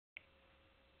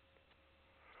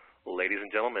Ladies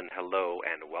and gentlemen, hello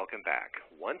and welcome back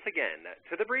once again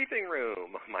to the briefing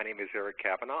room. My name is Eric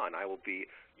Kavanagh, and I will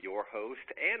be your host,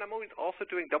 and I'm also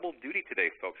doing double duty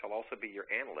today, folks. I'll also be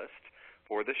your analyst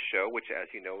for this show, which,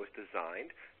 as you know, is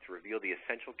designed to reveal the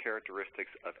essential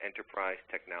characteristics of enterprise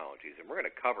technologies. And we're going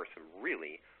to cover some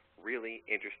really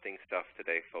interesting stuff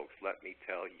today, folks, let me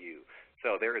tell you.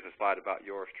 So there is a slide about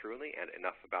yours truly and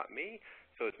enough about me.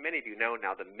 So as many of you know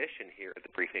now, the mission here at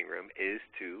the briefing room is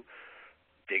to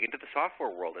dig into the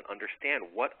software world and understand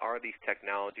what are these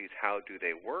technologies, how do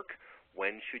they work,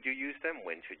 when should you use them,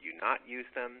 when should you not use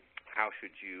them, how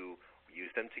should you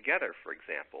use them together, for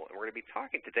example. And we're going to be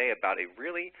talking today about a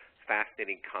really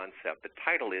fascinating concept. The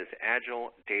title is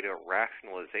Agile Data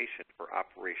Rationalization for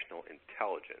Operational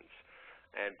Intelligence.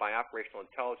 And by operational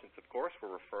intelligence, of course,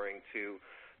 we're referring to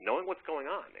knowing what's going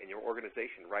on in your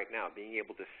organization right now, being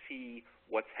able to see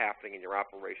what's happening in your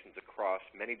operations across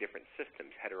many different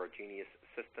systems, heterogeneous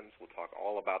systems. We'll talk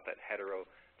all about that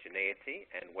heterogeneity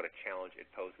and what a challenge it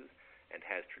poses and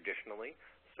has traditionally.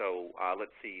 So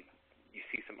let's see, you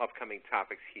see some upcoming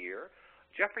topics here.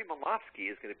 Jeffrey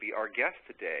Malofsky is going to be our guest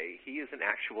today. He is an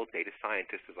actual data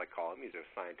scientist, as I call him. He's a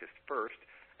scientist first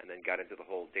and then got into the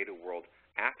whole data world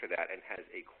after that and has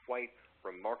a quite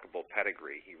remarkable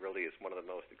pedigree. He really is one of the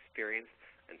most experienced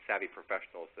and savvy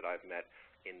professionals that I've met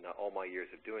in all my years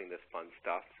of doing this fun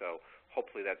stuff. So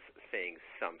hopefully that's saying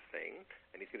something.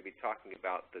 And he's going to be talking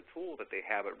about the tool that they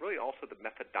have, but really also the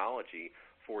methodology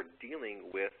for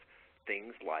dealing with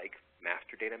things like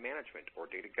master data management or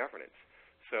data governance.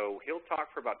 So he'll talk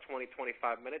for about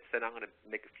 20-25 minutes, then I'm going to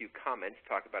make a few comments,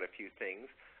 talk about a few things,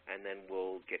 and then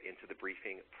we'll get into the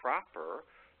briefing proper.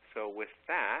 So with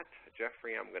that,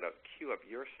 Jeffrey, I'm going to queue up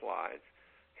your slides,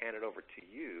 hand it over to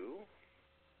you,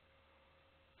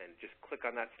 and just click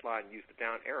on that slide and use the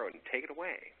down arrow and take it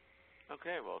away.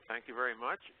 Okay, well, thank you very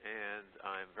much, and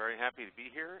I'm very happy to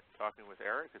be here talking with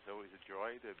Eric. It's always a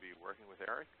joy to be working with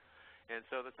Eric. And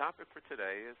so the topic for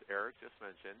today, as Eric just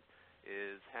mentioned,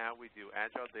 is how we do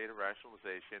Agile data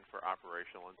rationalization for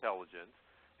operational intelligence.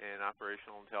 And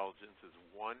operational intelligence is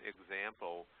one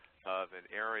example of an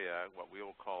area, what we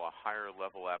will call a higher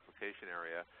level application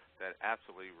area, that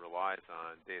absolutely relies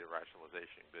on data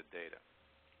rationalization, good data.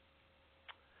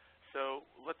 So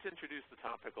let's introduce the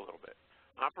topic a little bit.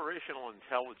 Operational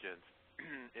intelligence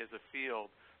is a field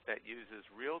that uses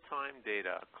real-time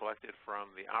data collected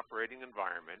from the operating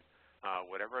environment,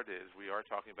 whatever it is. We are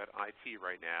talking about IT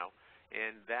right now,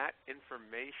 and that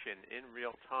information in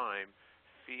real time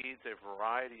feeds a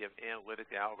variety of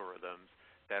analytic algorithms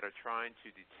that are trying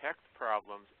to detect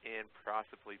problems and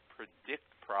possibly predict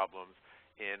problems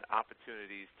and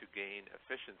opportunities to gain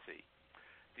efficiency.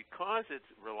 Because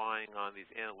it's relying on these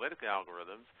analytic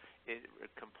algorithms, it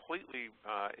completely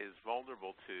is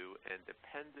vulnerable to and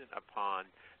dependent upon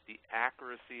the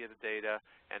accuracy of the data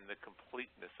and the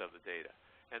completeness of the data.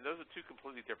 And those are two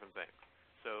completely different things.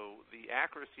 So the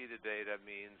accuracy of the data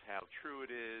means how true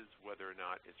it is, whether or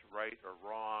not it's right or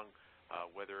wrong,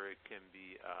 whether it can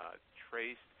be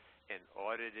traced and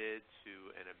audited to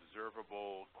an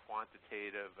observable,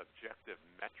 quantitative, objective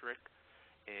metric.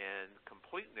 And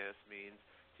completeness means,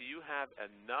 do you have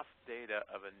enough data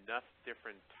of enough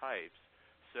different types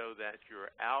so that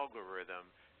your algorithm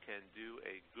can do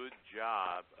a good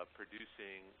job of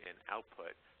producing an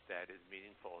output that is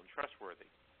meaningful and trustworthy?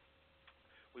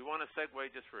 We want to segue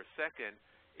just for a second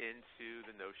into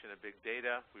the notion of big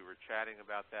data. We were chatting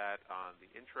about that on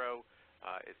the intro.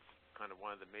 It's kind of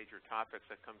one of the major topics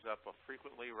that comes up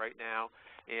frequently right now.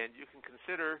 And you can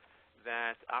consider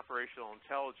that operational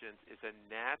intelligence is a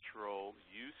natural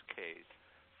use case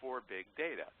for big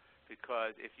data.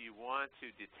 Because if you want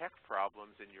to detect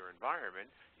problems in your environment,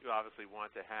 you obviously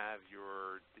want to have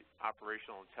your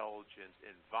operational intelligence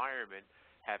environment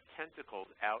have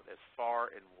tentacles out as far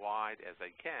and wide as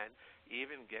they can,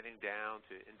 even getting down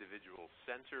to individual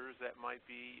sensors that might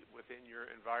be within your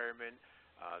environment,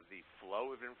 the flow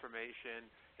of information.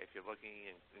 If you're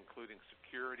looking including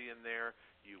security in there,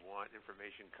 you want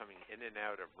information coming in and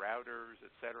out of routers,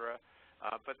 et cetera.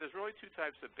 But there's really two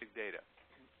types of big data.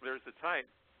 There's the type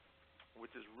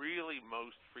which is really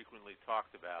most frequently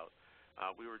talked about.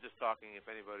 We were just talking, if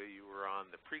anybody, you were on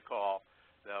the pre-call,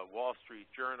 the Wall Street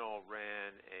Journal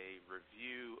ran a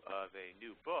review of a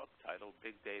new book titled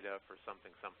Big Data for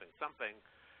Something, Something, Something,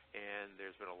 and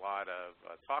there's been a lot of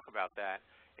talk about that.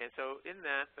 And so in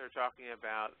that, they're talking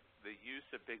about the use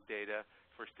of big data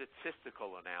for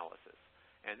statistical analysis.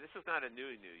 And this is not a new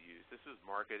use. This is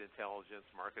market intelligence,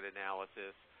 market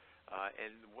analysis.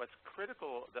 And what's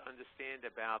critical to understand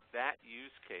about that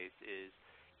use case is,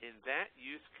 in that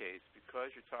use case, because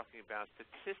you're talking about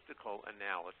statistical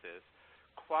analysis,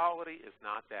 quality is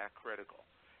not that critical.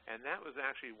 And that was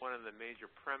actually one of the major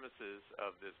premises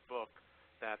of this book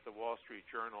that the Wall Street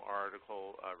Journal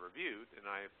article reviewed, and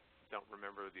I don't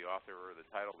remember the author or the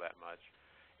title that much.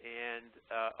 And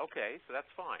okay, so that's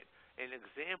fine. An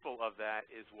example of that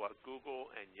is what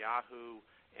Google and Yahoo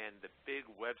and the big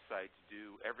websites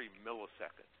do every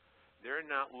millisecond. They're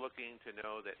not looking to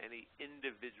know that any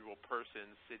individual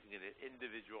person sitting in an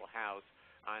individual house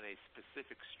on a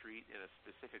specific street in a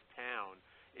specific town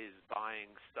is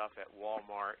buying stuff at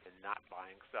Walmart and not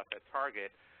buying stuff at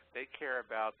Target. They care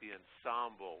about the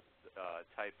ensemble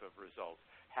type of results,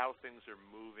 how things are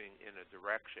moving in a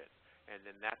direction. And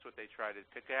then that's what they try to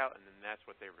pick out, and then that's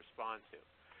what they respond to.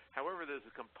 However, there's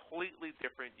a completely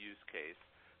different use case,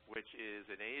 which is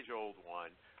an age-old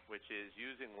one, which is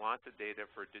using lots of data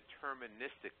for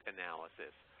deterministic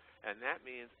analysis. And that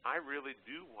means I really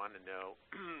do want to know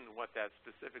what that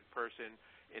specific person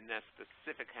in that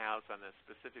specific house on that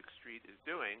specific street is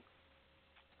doing.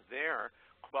 Their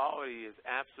quality is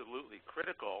absolutely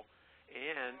critical,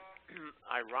 and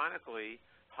ironically,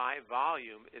 high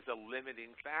volume is a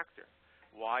limiting factor.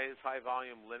 Why is high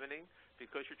volume limiting?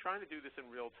 Because you're trying to do this in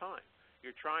real time.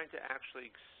 You're trying to actually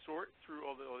sort through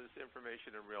all this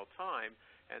information in real time,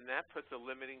 and that puts a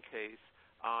limiting case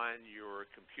on your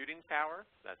computing power,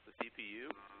 that's the CPU,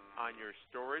 on your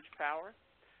storage power,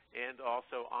 and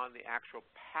also on the actual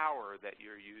power that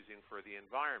you're using for the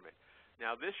environment.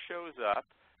 Now this shows up,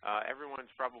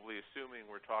 everyone's probably assuming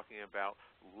we're talking about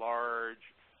large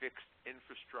fixed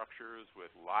infrastructures with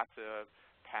lots of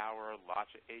power, lots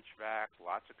of HVAC,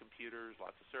 lots of computers,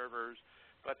 lots of servers,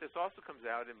 but this also comes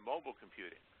out in mobile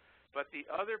computing. But the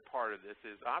other part of this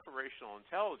is operational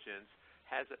intelligence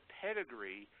has a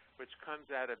pedigree which comes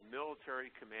out of military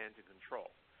command and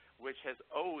control, which has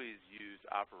always used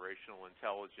operational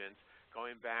intelligence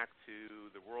going back to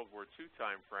the World War II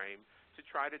time frame to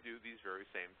try to do these very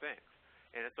same things.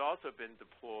 And it's also been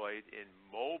deployed in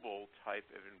mobile type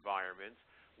of environments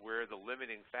where the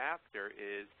limiting factor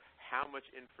is how much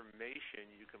information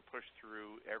you can push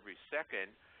through every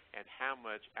second and how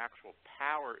much actual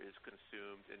power is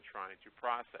consumed in trying to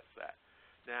process that.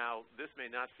 Now, this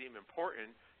may not seem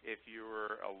important if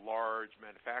you're a large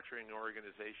manufacturing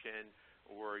organization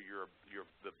or you're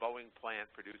the Boeing plant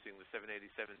producing the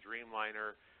 787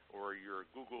 Dreamliner or your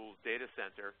Google data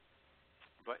center.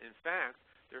 But in fact,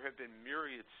 there have been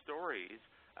myriad stories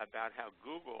about how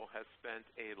Google has spent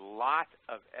a lot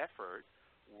of effort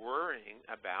worrying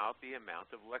about the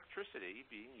amount of electricity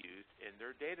being used in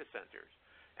their data centers.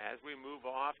 As we move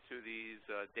off to these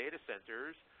data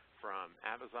centers from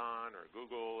Amazon or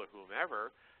Google or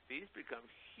whomever, these become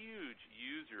huge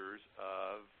users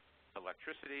of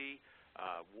electricity,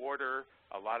 water,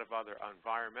 a lot of other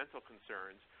environmental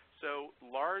concerns. So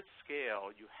large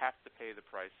scale, you have to pay the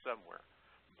price somewhere.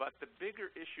 But the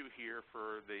bigger issue here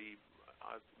for the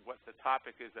what the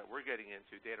topic is that we're getting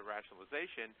into, data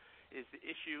rationalization, is the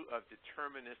issue of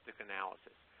deterministic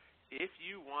analysis. If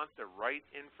you want the right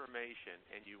information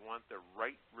and you want the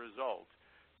right result,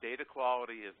 data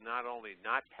quality is not only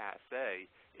not passé,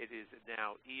 it is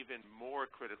now even more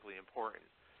critically important.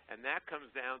 And that comes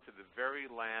down to the very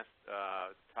last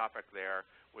topic there,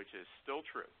 which is still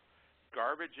true.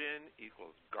 Garbage in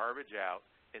equals garbage out.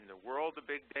 In the world of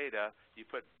big data, you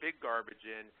put big garbage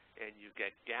in and you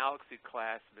get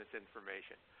galaxy-class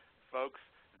misinformation. Folks,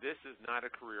 this is not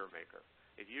a career maker.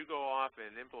 If you go off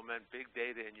and implement big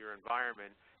data in your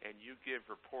environment and you give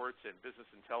reports and business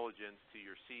intelligence to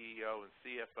your CEO and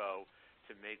CFO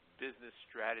to make business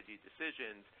strategy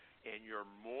decisions and you're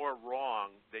more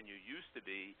wrong than you used to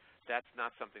be, that's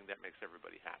not something that makes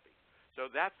everybody happy.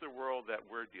 So that's the world that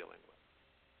we're dealing with.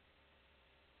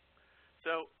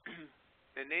 So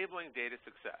enabling data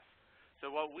success. So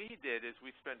what we did is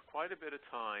we spent quite a bit of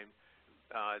time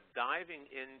diving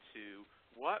into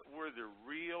what were the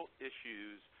real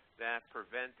issues that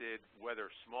prevented,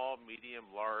 whether small, medium,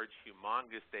 large,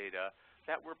 humongous data,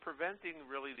 that were preventing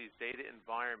really these data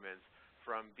environments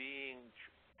from being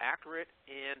accurate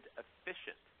and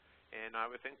efficient. And I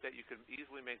would think that you could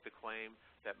easily make the claim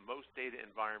that most data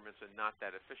environments are not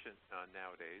that efficient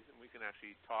nowadays, and we can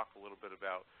actually talk a little bit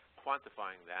about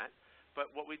quantifying that.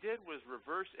 But what we did was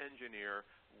reverse engineer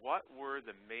what were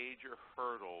the major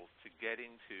hurdles to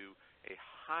getting to a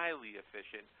highly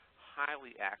efficient,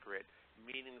 highly accurate,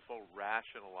 meaningful,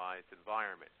 rationalized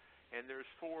environment. And there's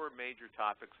 4 major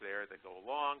topics there that go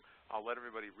along. I'll let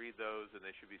everybody read those, and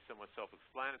they should be somewhat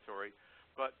self-explanatory.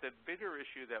 But the bigger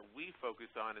issue that we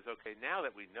focused on is, okay, now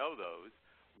that we know those,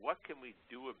 what can we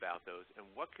do about those, and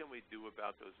what can we do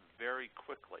about those very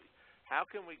quickly? How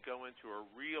can we go into a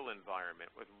real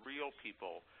environment with real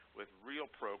people, with real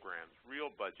programs,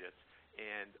 real budgets,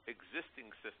 and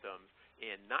existing systems,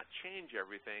 and not change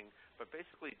everything, but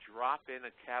basically drop in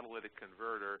a catalytic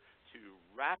converter to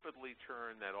rapidly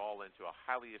turn that all into a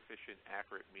highly efficient,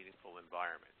 accurate, meaningful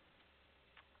environment.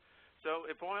 So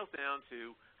it boils down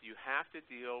to you have to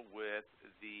deal with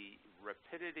the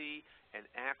rapidity and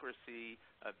accuracy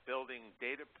of building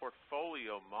data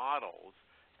portfolio models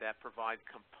that provide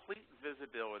complete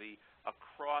visibility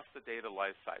across the data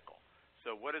lifecycle.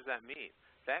 So what does that mean?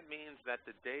 That means that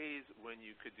the days when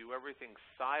you could do everything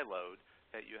siloed,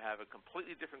 that you have a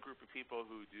completely different group of people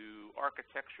who do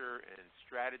architecture and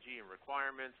strategy and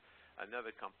requirements, another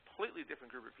completely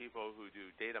different group of people who do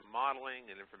data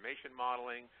modeling and information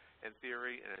modeling and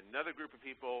theory, and another group of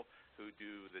people who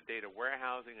do the data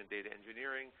warehousing and data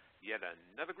engineering, yet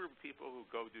another group of people who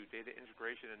go do data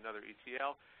integration and another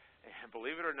ETL, and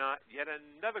believe it or not, yet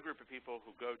another group of people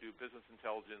who go do business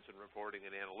intelligence and reporting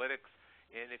and analytics.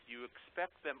 And if you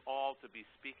expect them all to be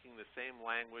speaking the same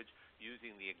language,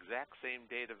 using the exact same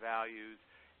data values,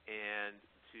 and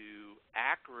to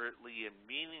accurately and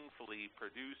meaningfully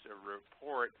produce a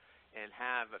report and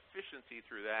have efficiency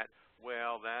through that,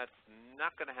 well, that's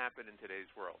not going to happen in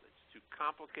today's world. It's too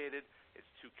complicated,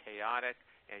 it's too chaotic,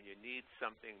 and you need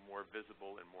something more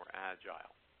visible and more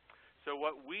agile. So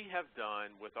what we have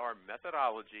done with our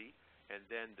methodology and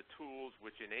then the tools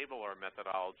which enable our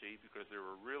methodology, because there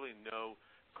were really no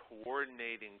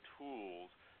coordinating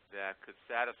tools that could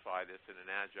satisfy this in an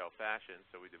agile fashion,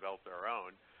 so we developed our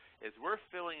own, is we're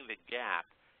filling the gap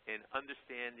in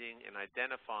understanding and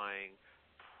identifying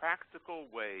practical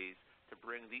ways to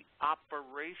bring the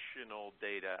operational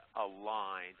data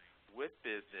aligned with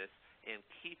business and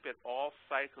keep it all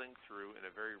cycling through in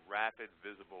a very rapid,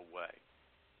 visible way.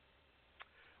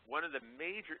 One of the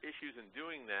major issues in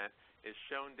doing that is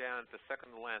shown down at the second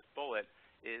to last bullet,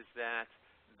 is that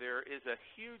there is a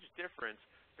huge difference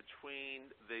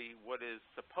between what is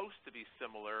supposed to be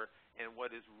similar and what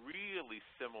is really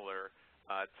similar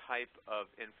type of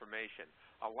information.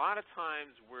 A lot of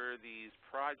times where these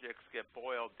projects get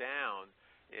boiled down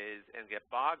and get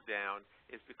bogged down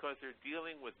is because they're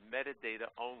dealing with metadata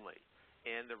only.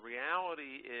 And the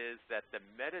reality is that the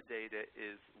metadata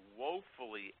is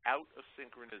woefully out of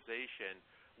synchronization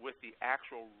with the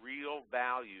actual real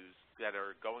values that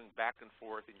are going back and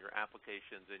forth in your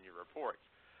applications and your reports.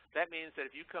 That means that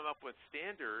if you come up with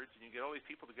standards and you get all these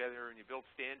people together and you build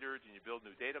standards and you build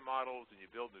new data models and you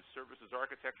build new services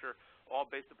architecture all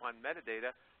based upon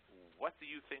metadata, what do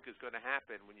you think is going to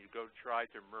happen when you go try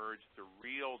to merge the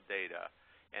real data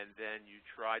and then you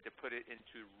try to put it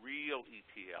into real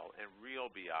ETL and real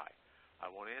BI? I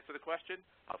won't answer the question.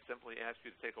 I'll simply ask you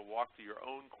to take a walk to your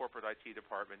own corporate IT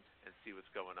department and see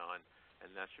what's going on, and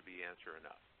that should be answer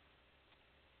enough.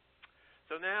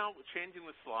 So now, changing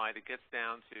the slide, it gets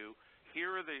down to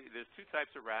there's two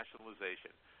types of rationalization.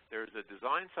 There's the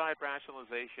design side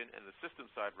rationalization and the system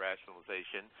side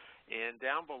rationalization, and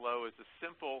down below is a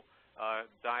simple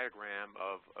diagram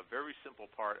of a very simple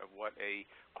part of what a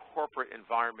corporate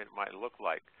environment might look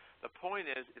like. The point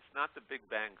is, it's not the Big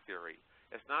Bang Theory.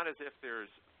 It's not as if there's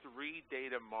 3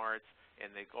 data marts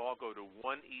and they all go to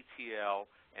one ETL,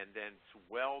 and then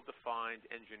well-defined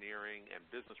engineering and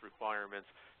business requirements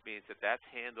means that that's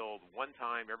handled one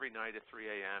time every night at 3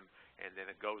 a.m., and then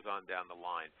it goes on down the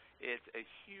line. It's a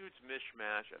huge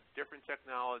mishmash of different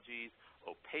technologies,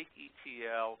 opaque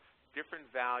ETL, different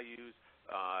values,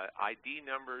 ID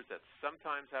numbers that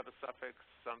sometimes have a suffix,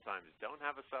 sometimes don't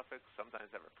have a suffix,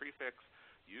 sometimes have a prefix,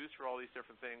 used for all these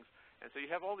different things. And so you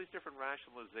have all these different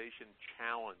rationalization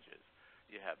challenges.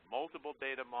 You have multiple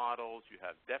data models. You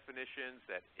have definitions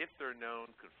that, if they're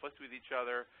known, conflict with each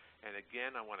other. And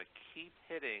again, I want to keep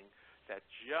hitting that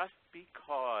just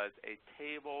because a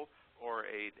table or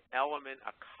an element,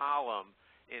 a column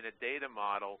in a data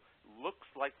model looks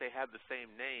like they have the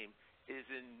same name is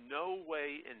in no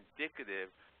way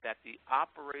indicative that the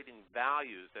operating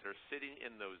values that are sitting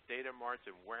in those data marts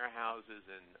and warehouses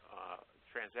and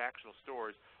transactional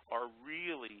stores are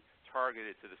really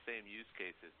targeted to the same use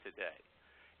cases today.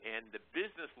 And the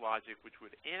business logic which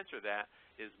would answer that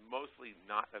is mostly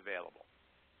not available.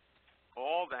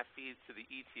 All that feeds to the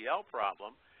ETL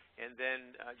problem, and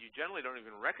then you generally don't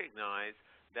even recognize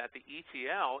that the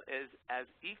ETL is as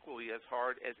equally as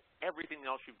hard as everything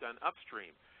else you've done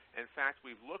upstream. In fact,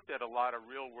 we've looked at a lot of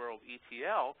real-world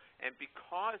ETL, and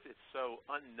because it's so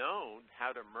unknown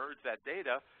how to merge that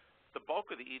data, the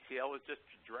bulk of the ETL is just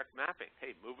direct mapping.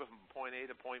 Hey, move it from point A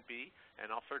to point B,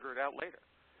 and I'll figure it out later.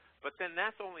 But then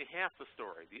that's only half the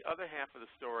story. The other half of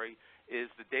the story is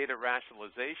the data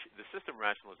rationalization, the system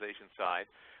rationalization side,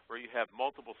 where you have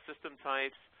multiple system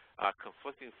types,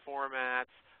 conflicting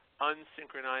formats,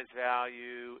 unsynchronized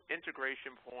value,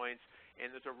 integration points,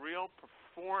 and there's a real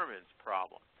performance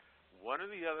problem. One of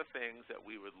the other things that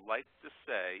we would like to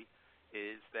say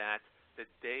is that the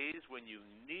days when you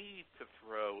need to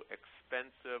throw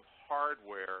expensive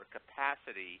hardware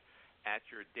capacity at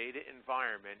your data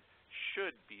environment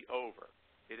should be over.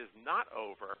 It is not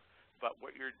over, but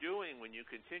what you're doing when you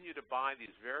continue to buy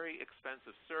these very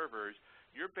expensive servers,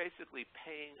 you're basically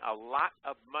paying a lot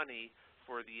of money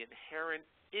for the inherent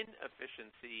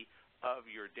inefficiency of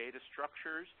your data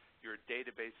structures, your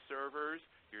database servers,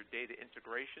 your data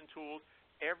integration tools,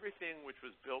 everything which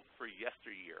was built for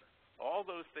yesteryear. All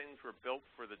those things were built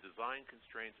for the design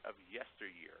constraints of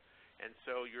yesteryear. And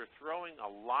so you're throwing a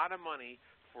lot of money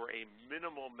for a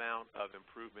minimal amount of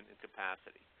improvement in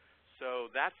capacity.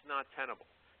 So that's not tenable.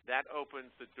 That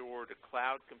opens the door to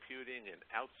cloud computing and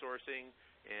outsourcing.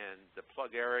 And to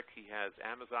plug Eric, he has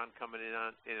Amazon coming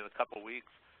in a couple weeks.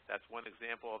 That's one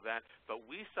example of that. But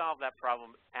we solve that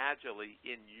problem agilely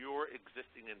in your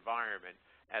existing environment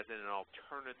as an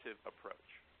alternative approach.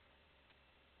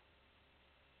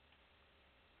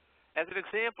 As an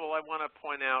example, I want to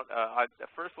point out,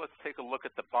 first let's take a look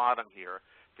at the bottom here,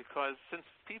 because since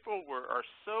people are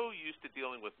so used to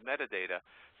dealing with metadata,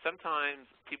 sometimes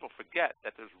people forget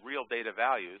that there's real data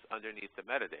values underneath the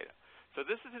metadata. So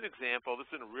this is an example.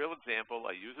 This is a real example.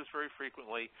 I use this very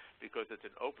frequently because it's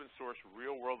an open source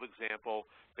real world example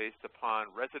based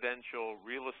upon residential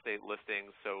real estate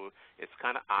listings, so it's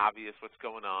kind of obvious what's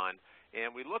going on.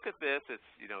 And we look at this, it's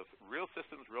real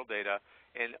systems, real data,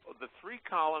 and the three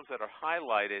columns that are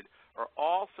highlighted are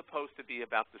all supposed to be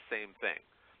about the same thing.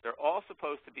 They're all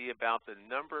supposed to be about the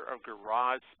number of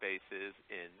garage spaces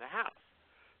in the house.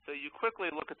 So you quickly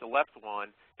look at the left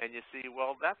one and you see,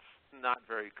 well, that's not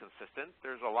very consistent.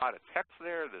 There's a lot of text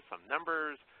there. There's some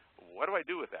numbers. What do I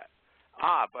do with that?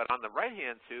 But on the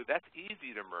right-hand two, that's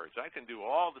easy to merge. I can do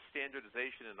all the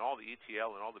standardization and all the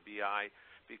ETL and all the BI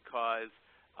because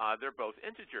they're both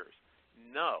integers.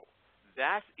 No,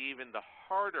 that's even the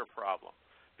harder problem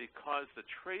because the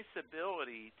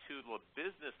traceability to the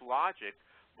business logic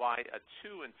why a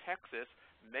 2 in Texas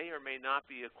may or may not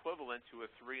be equivalent to a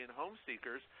 3 in home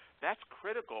seekers, that's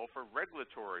critical for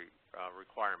regulatory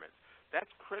requirements.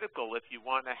 That's critical if you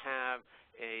want to have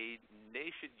a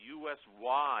nation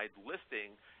U.S.-wide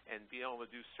listing and be able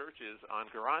to do searches on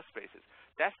garage spaces.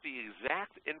 That's the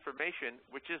exact information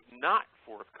which is not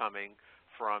forthcoming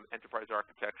from enterprise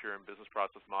architecture and business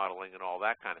process modeling and all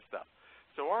that kind of stuff.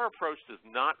 So our approach does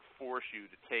not force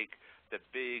you to take the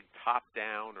big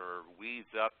top-down or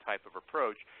weeds-up type of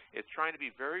approach. It's trying to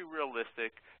be very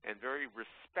realistic and very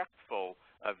respectful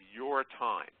of your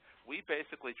time. We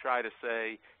basically try to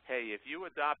say, hey, if you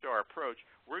adopt our approach,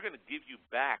 we're going to give you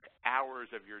back hours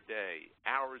of your day,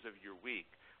 hours of your week.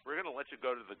 We're going to let you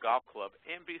go to the golf club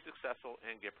and be successful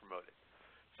and get promoted.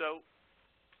 So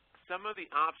some of the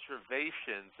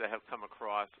observations that have come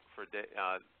across for the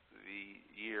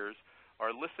years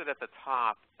are listed at the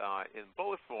top in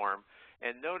bullet form,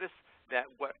 and notice that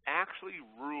what actually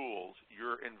rules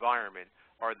your environment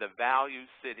are the values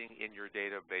sitting in your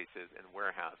databases and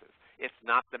warehouses. It's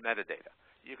not the metadata.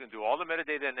 You can do all the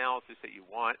metadata analysis that you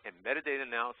want, and metadata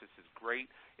analysis is great.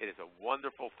 It is a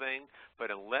wonderful thing, but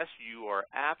unless you are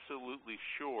absolutely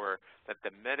sure that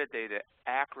the metadata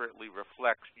accurately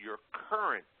reflects your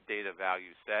current data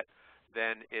value set,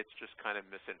 then it's just kind of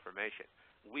misinformation.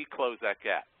 We close that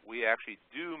gap. We actually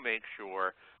do make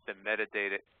sure the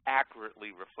metadata accurately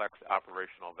reflects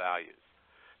operational values.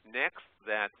 Next,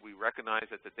 that we recognize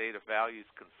that the data values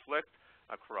conflict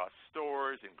across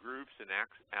stores and groups and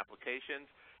applications,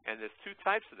 and there's two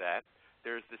types of that.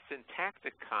 There's the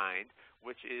syntactic kind,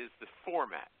 which is the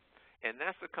format, and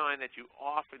that's the kind that you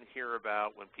often hear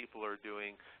about when people are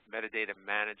doing metadata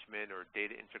management or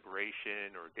data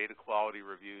integration or data quality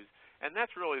reviews, and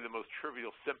that's really the most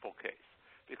trivial, simple case.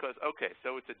 Because, okay,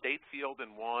 so it's a date field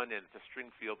in one and it's a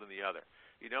string field in the other.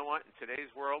 You know what? In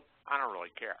today's world, I don't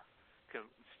really care.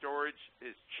 Storage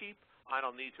is cheap. I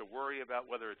don't need to worry about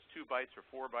whether it's 2 bytes or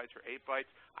 4 bytes or 8 bytes.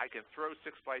 I can throw 6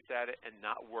 bytes at it and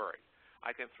not worry.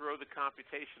 I can throw the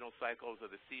computational cycles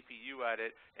of the CPU at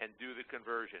it and do the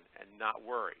conversion and not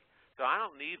worry. So I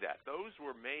don't need that. Those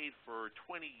were made for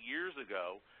 20 years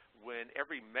ago when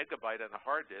every megabyte on a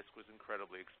hard disk was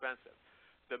incredibly expensive.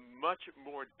 The much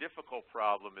more difficult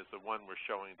problem is the one we're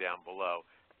showing down below.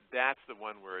 That's the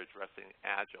one we're addressing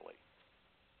agilely.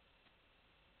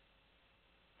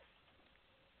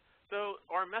 So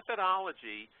our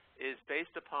methodology is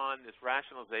based upon this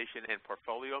rationalization and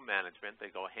portfolio management. They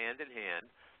go hand in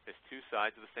hand. There's two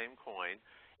sides of the same coin.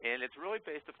 And it's really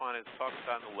based upon, as talked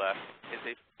about on the left, is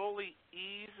a fully,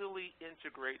 easily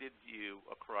integrated view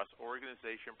across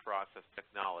organization process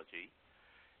technology,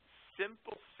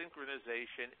 simple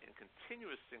synchronization and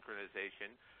continuous synchronization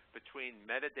between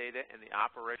metadata and the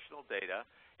operational data.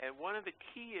 And one of the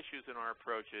key issues in our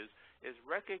approaches is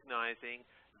recognizing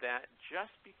that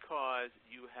just because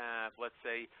you have, let's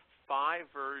say, 5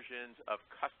 versions of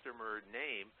customer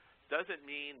name doesn't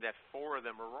mean that 4 of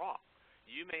them are wrong.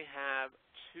 You may have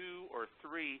 2 or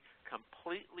 3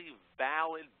 completely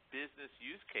valid business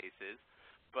use cases,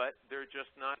 but they're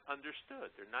just not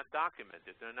understood. They're not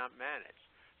documented. They're not managed.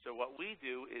 So what we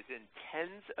do is in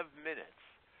tens of minutes,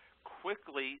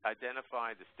 quickly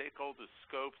identify the stakeholders,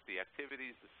 scopes, the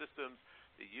activities, the systems,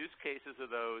 the use cases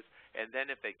of those, and then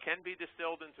if they can be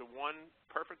distilled into one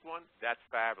perfect one, that's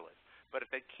fabulous. But if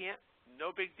they can't,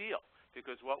 no big deal,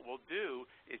 because what we'll do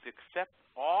is accept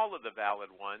all of the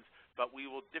valid ones, but we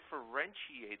will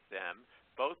differentiate them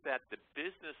both at the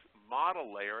business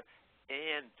model layer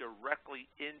and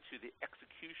directly into the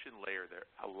execution layer there.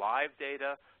 A live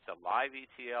data, the live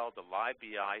ETL, the live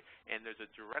BI, and there's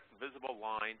a direct visible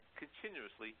line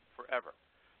continuously forever.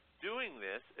 Doing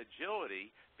this,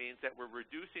 agility, means that we're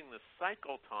reducing the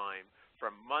cycle time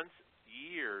from months,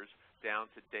 years,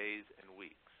 down to days and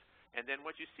weeks. And then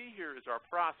what you see here is our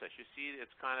process. You see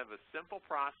it's kind of a simple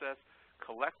process: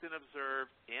 collect and observe,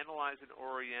 analyze and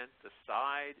orient,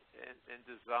 decide and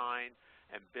design,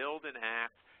 and build and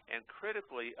act. And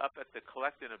critically, up at the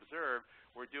collect and observe,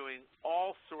 we're doing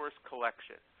all source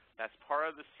collection. That's part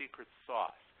of the secret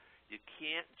sauce. You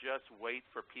can't just wait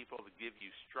for people to give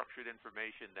you structured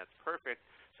information that's perfect,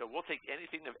 so we'll take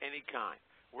anything of any kind.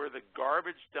 We're the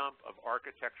garbage dump of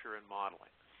architecture and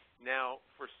modeling. Now,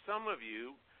 for some of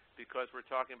you, because we're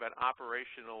talking about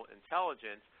operational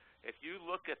intelligence, if you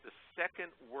look at the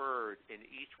second word in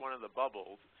each one of the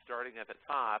bubbles, starting at the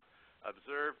top,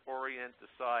 observe, orient,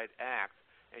 decide, act,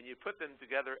 and you put them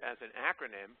together as an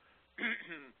acronym,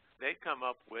 they come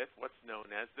up with what's known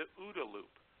as the OODA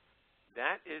loop.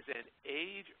 That is an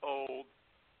age-old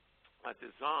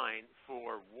design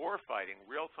for warfighting,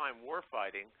 real-time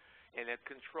warfighting, and it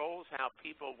controls how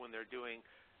people, when they're doing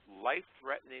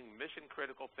life-threatening,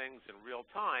 mission-critical things in real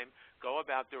time, go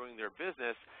about doing their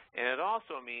business. And it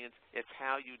also means it's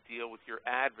how you deal with your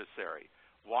adversary.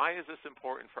 Why is this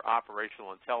important for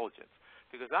operational intelligence?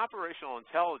 Because operational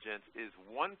intelligence is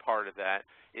one part of that,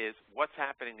 is what's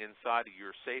happening inside of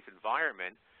your safe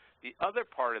environment. The other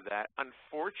part of that,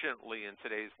 unfortunately in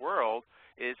today's world,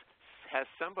 is has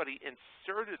somebody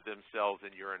inserted themselves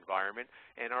in your environment,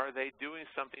 and are they doing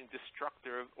something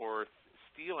destructive or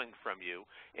stealing from you?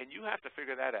 And you have to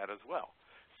figure that out as well.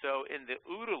 So in the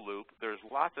OODA loop, there's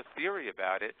lots of theory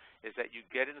about it, is that you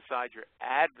get inside your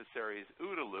adversary's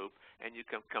OODA loop and you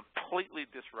can completely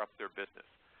disrupt their business.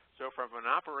 So from an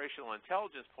operational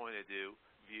intelligence point of view,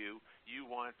 you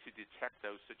want to detect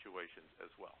those situations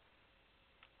as well.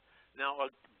 Now,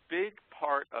 a big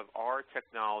part of our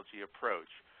technology approach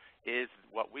is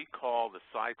what we call the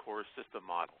PsyCore system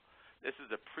model. This is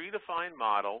a predefined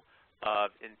model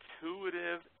of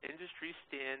intuitive, industry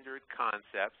standard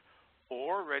concepts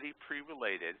already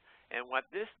pre-related, and what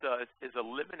this does is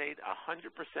eliminate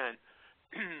 100%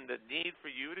 the need for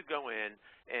you to go in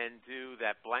and do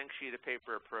that blank sheet of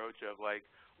paper approach of like,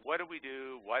 what do we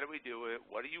do? Why do we do it?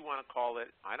 What do you want to call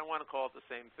it? I don't want to call it the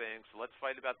same thing, so let's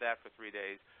fight about that for 3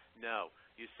 days. No,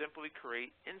 you simply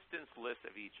create instance lists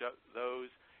of each of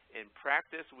those. In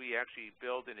practice, we actually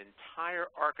build an entire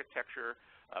architecture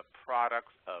of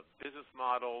products, of business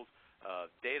models, of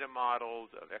data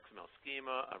models, of XML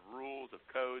schema, of rules, of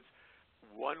codes,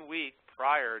 1 week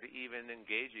prior to even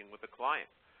engaging with the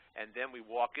client. And then we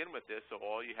walk in with this, so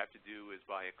all you have to do is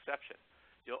by exception.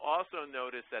 You'll also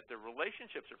notice that the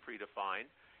relationships are predefined,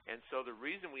 and so the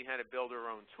reason we had to build our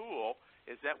own tool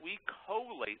is that we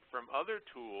collate from other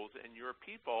tools and your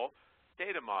people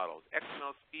data models,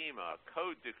 XML schema,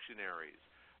 code dictionaries,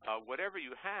 whatever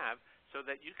you have, so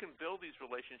that you can build these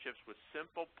relationships with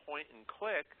simple point and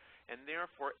click, and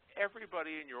therefore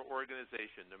everybody in your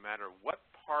organization, no matter what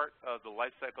part of the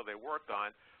life cycle they work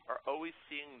on, are always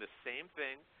seeing the same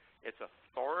thing. It's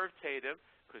authoritative,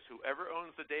 because whoever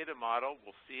owns the data model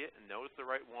will see it and know it's the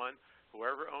right one.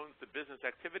 Whoever owns the business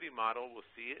activity model will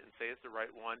see it and say it's the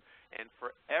right one, and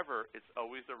forever it's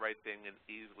always the right thing and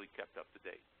easily kept up to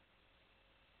date.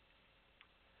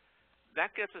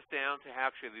 That gets us down to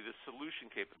actually the solution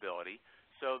capability.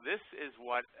 So this is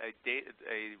what a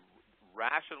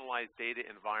rationalized data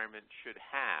environment should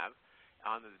have.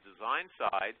 On the design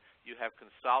side, you have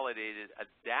consolidated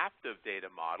adaptive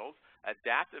data models.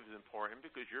 Adaptive is important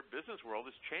because your business world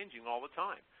is changing all the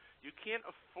time. You can't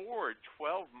afford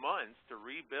 12 months to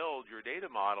rebuild your data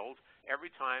models every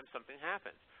time something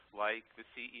happens. Like the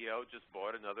CEO just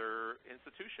bought another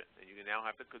institution, and you now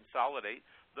have to consolidate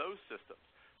those systems.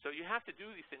 So you have to do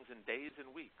these things in days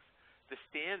and weeks. The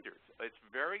standards, it's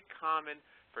very common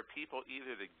for people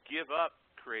either to give up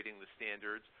creating the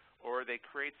standards or they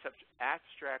create such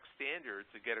abstract standards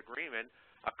to get agreement.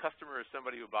 A customer is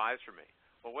somebody who buys from me.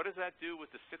 Well, what does that do with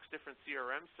the 6 different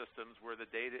CRM systems where the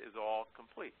data is all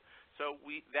complete? So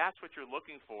that's what you're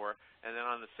looking for. And then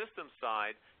on the system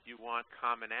side, you want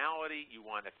commonality, you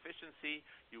want efficiency,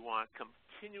 you want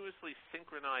continuously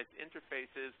synchronized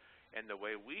interfaces. And the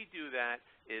way we do that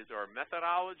is our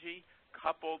methodology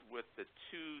coupled with the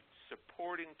 2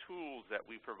 supporting tools that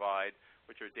we provide,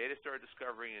 which are DataStar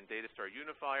Discovery and DataStar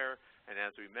Unifier. And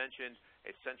as we mentioned,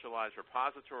 a centralized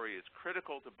repository is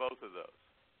critical to both of those.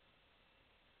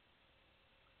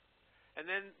 And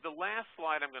then the last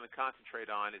slide I'm going to concentrate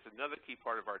on is another key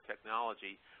part of our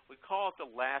technology. We call it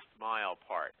the last mile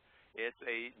part. It's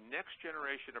a next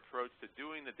generation approach to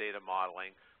doing the data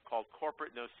modeling called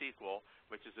corporate NoSQL,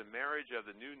 which is a marriage of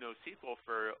the new NoSQL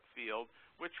field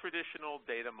with traditional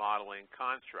data modeling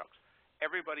constructs.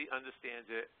 Everybody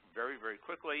understands it very, very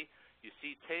quickly. You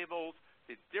see tables.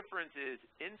 The difference is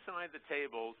inside the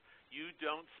tables, you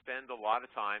don't spend a lot of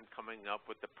time coming up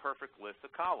with the perfect list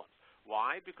of columns.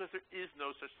 Why? Because there is no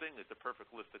such thing as the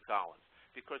perfect list of columns,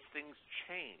 because things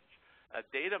change. A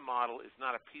data model is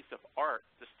not a piece of art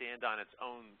to stand on its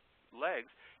own legs.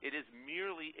 It is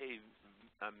merely a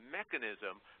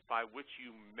mechanism by which you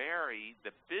marry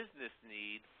the business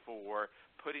need for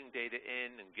putting data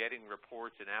in and getting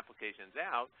reports and applications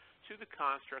out to the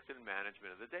construct and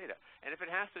management of the data. And if it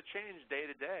has to change day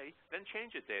to day, then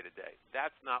change it day to day.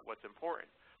 That's not what's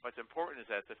important. What's important is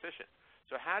that it's efficient.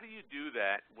 So how do you do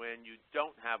that when you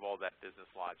don't have all that business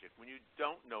logic, when you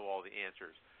don't know all the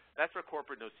answers? That's what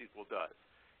corporate NoSQL does.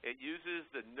 It uses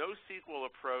the NoSQL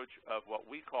approach of what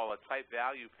we call a type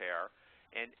value pair,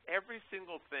 and every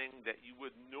single thing that you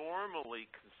would normally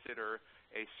consider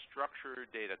a structured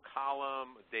data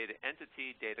column, data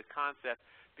entity, data concept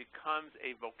becomes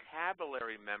a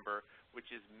vocabulary member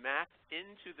which is mapped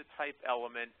into the type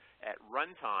element at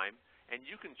runtime, and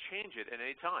you can change it at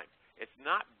any time. It's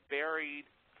not buried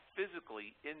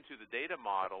physically into the data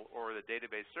model or the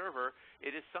database server.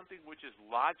 It is something which is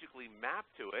logically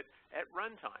mapped to it at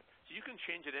runtime. So you can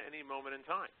change it at any moment in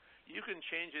time. You can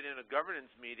change it in a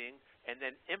governance meeting and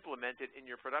then implement it in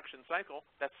your production cycle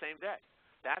that same day.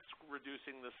 That's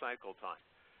reducing the cycle time.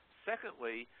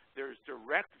 Secondly, there's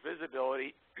direct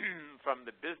visibility from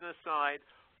the business side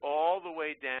all the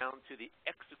way down to the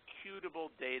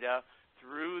executable data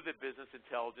through the business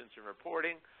intelligence and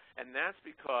reporting. And that's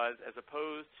because, as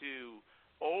opposed to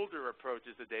older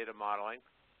approaches to data modeling,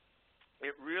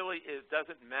 it really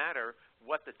doesn't matter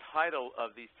what the title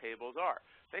of these tables are.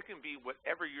 They can be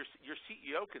whatever your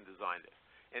CEO can design this.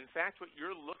 In fact, what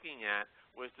you're looking at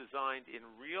was designed in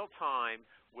real time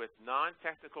with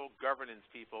non-technical governance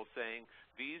people saying,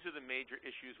 these are the major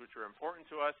issues which are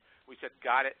important to us. We said,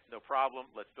 got it, no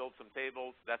problem, let's build some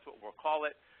tables. That's what we'll call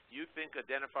it. You think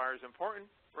identifier is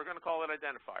important, we're going to call it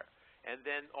identifier. And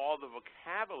then all the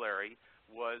vocabulary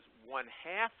was one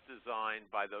half designed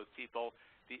by those people,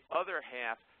 the other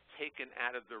half taken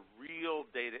out of the real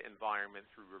data environment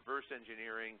through reverse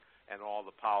engineering and all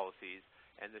the policies.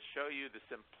 And to show you the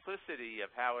simplicity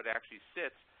of how it actually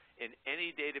sits in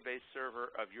any database server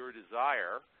of your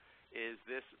desire is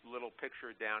this little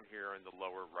picture down here in the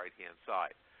lower right-hand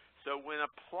side. So when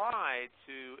applied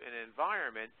to an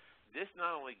environment, this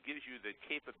not only gives you the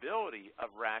capability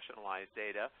of rationalized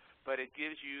data, but it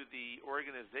gives you the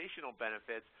organizational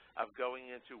benefits of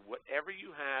going into whatever you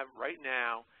have right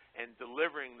now and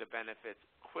delivering the benefits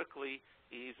quickly,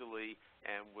 easily,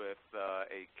 and with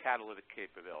a catalytic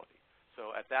capability.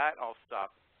 So at that, I'll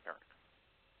stop, Eric.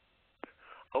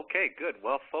 Okay, good.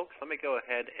 Well, folks, let me go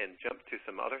ahead and jump to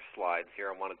some other slides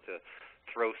here. I wanted to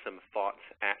throw some thoughts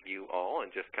at you all and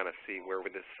just kind of see where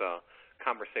this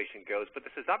conversation goes. But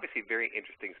this is obviously very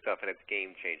interesting stuff, and it's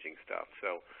game-changing stuff.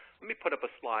 So let me put up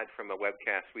a slide from a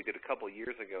webcast we did a couple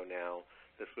years ago now.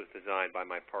 This was designed by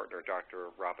my partner,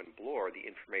 Dr. Robin Bloor, the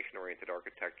information-oriented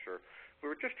architecture. We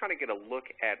were just trying to get a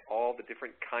look at all the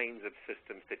different kinds of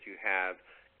systems that you have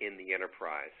in the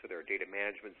enterprise. So there are data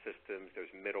management systems,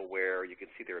 there's middleware, you can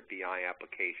see there are BI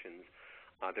applications,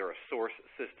 there are source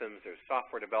systems, there's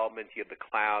software development, you have the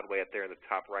cloud way up there in the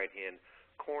top right-hand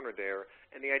corner there.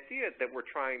 And the idea that we're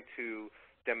trying to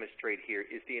demonstrate here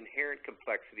is the inherent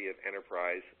complexity of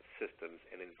enterprise systems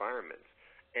and environments.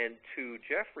 And to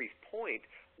Jeffrey's point,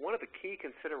 one of the key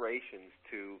considerations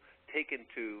to take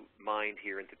into mind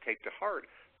here and to take to heart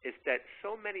is that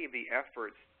so many of the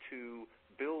efforts to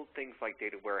build things like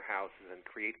data warehouses and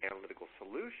create analytical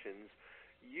solutions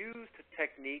used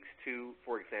techniques to,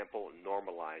 for example,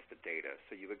 normalize the data.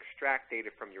 So you extract data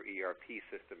from your ERP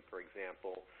system, for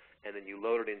example, and then you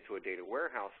load it into a data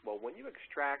warehouse. Well, when you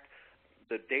extract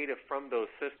the data from those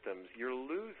systems, you're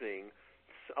losing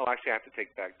 – oh, actually, I have to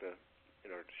take back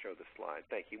in order to show the slide.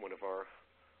 Thank you. One of our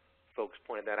folks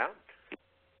pointed that out.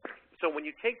 So when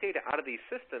you take data out of these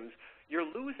systems, you're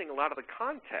losing a lot of the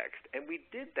context. And we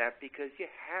did that because you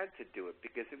had to do it,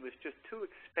 because it was just too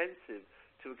expensive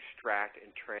to extract and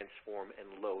transform and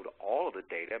load all of the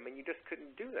data. I mean, you just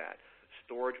couldn't do that.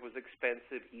 Storage was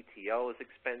expensive. ETL is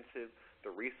expensive.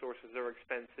 The resources are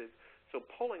expensive. So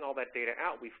pulling all that data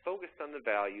out, we focused on the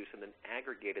values and then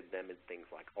aggregated them in things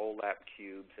like OLAP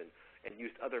cubes and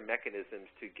used other mechanisms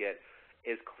to get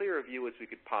as clear a view as we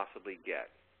could possibly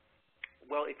get.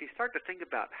 Well, if you start to think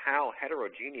about how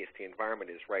heterogeneous the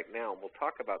environment is right now, and we'll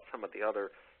talk about some of the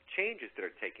other changes that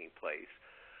are taking place,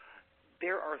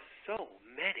 there are so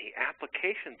many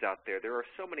applications out there. There are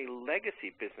so many legacy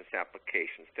business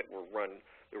applications that were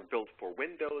built for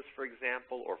Windows, for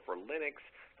example, or for Linux.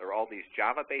 There are all these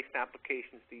Java-based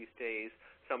applications these days.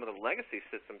 Some of the legacy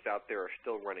systems out there are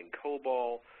still running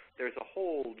COBOL. There's a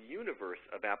whole universe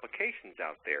of applications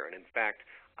out there. And in fact,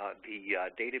 the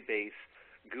database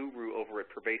guru over at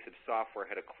Pervasive Software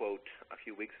had a quote a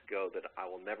few weeks ago that I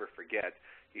will never forget.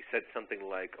 He said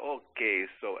something like, okay,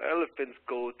 so elephants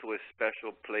go to a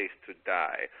special place to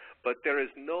die, but there is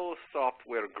no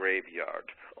software graveyard.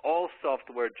 All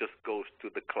software just goes to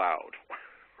the cloud,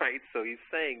 right? So he's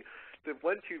saying that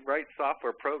once you write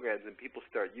software programs and people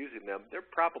start using them, they're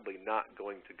probably not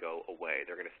going to go away.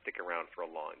 They're going to stick around for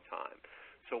a long time.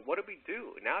 So what do we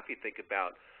do? Now if you think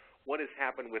about what has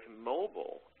happened with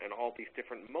mobile and all these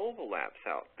different mobile apps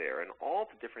out there and all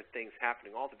the different things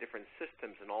happening, all the different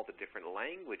systems and all the different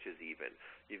languages even.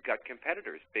 You've got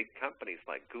competitors, big companies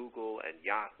like Google and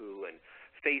Yahoo and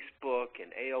Facebook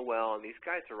and AOL, and these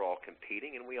guys are all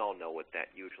competing, and we all know what that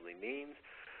usually means.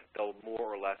 They'll more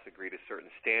or less agree to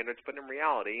certain standards, but in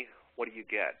reality, what do you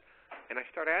get? And I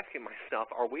start asking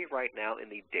myself, are we right now in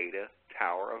the data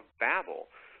Tower of Babel?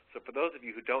 So for those of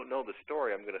you who don't know the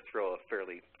story, I'm going to throw a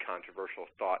fairly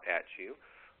controversial thought at you.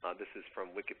 This is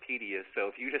from Wikipedia. So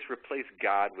if you just replace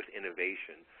God with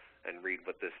innovation and read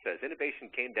what this says. Innovation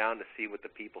came down to see what the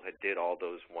people had did, all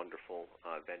those wonderful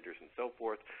vendors and so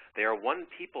forth. They are one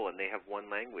people and they have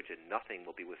one language, and nothing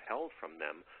will be withheld from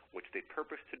them, which they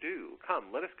purpose to do.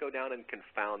 Come, let us go down and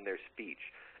confound their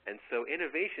speech. And so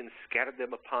innovation scattered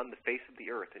them upon the face of the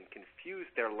earth and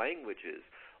confused their languages,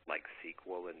 like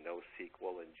SQL and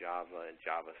NoSQL and Java and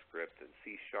JavaScript and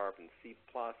C# and C++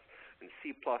 and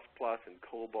C++ and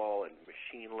COBOL and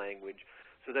machine language,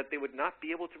 so that they would not be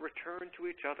able to return to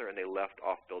each other, and they left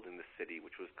off building the city,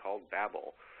 which was called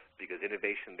Babel, because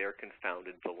innovation there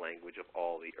confounded the language of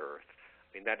all the earth.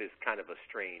 I mean, that is kind of a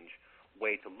strange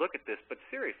way to look at this, but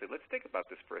seriously, let's think about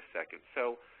this for a second.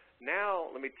 So now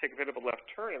let me take a bit of a left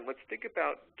turn, and let's think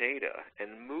about data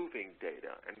and moving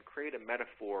data and create a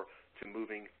metaphor to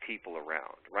moving people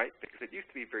around, right? Because it used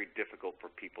to be very difficult for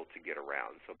people to get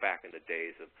around. So back in the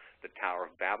days of the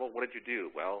Tower of Babel, what did you do?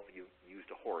 Well, you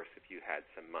used a horse if you had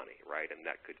some money, right? And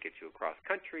that could get you across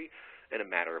country in a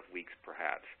matter of weeks,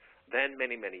 perhaps. Then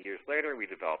many, many years later, we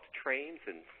developed trains,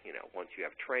 and once you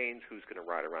have trains, who's going to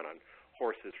ride around on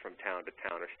horses from town to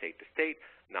town or state to state?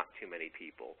 Not too many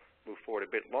people. Move forward a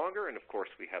bit longer, and of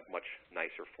course we have much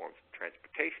nicer forms of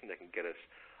transportation that can get us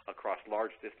across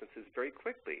large distances very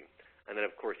quickly. And then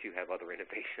of course you have other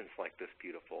innovations like this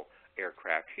beautiful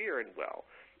aircraft here, and well,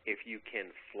 if you can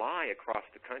fly across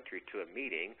the country to a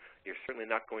meeting, you're certainly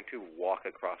not going to walk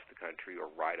across the country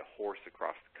or ride a horse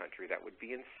across the country. That would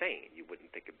be insane. You wouldn't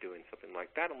think of doing something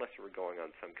like that unless you were going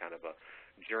on some kind of a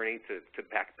journey to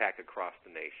backpack across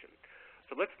the nation.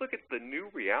 So let's look at the new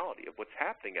reality of what's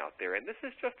happening out there, and this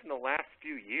is just in the last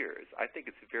few years. I think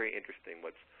it's very interesting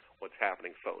what's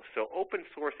happening, folks. So open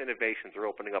source innovations are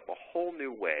opening up a whole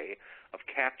new way of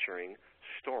capturing,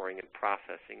 storing, and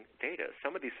processing data.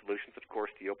 Some of these solutions, of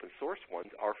course, the open source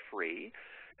ones, are free.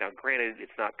 Now, granted,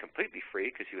 it's not completely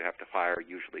free because you have to hire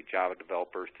usually Java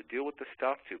developers to deal with this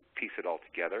stuff, to piece it all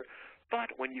together.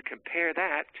 But when you compare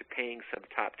that to paying some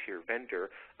top-tier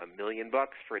vendor $1 million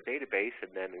for a database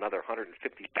and then another $150,000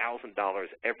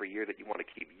 every year that you want to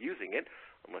keep using it,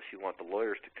 unless you want the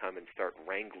lawyers to come and start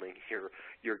wrangling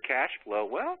your cash flow,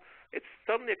 well, it's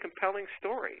suddenly a compelling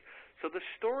story. So the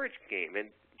storage game, and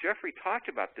Jeffrey talked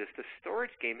about this, the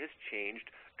storage game has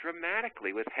changed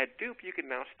dramatically. With Hadoop, you can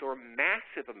now store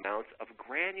massive amounts of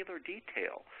granular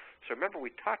detail. So remember,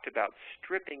 we talked about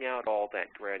stripping out all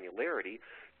that granularity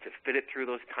to fit it through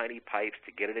those tiny pipes,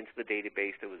 to get it into the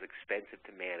database that was expensive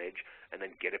to manage, and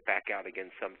then get it back out again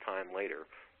sometime later.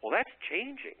 Well, that's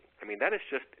changing. I mean, that is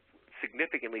just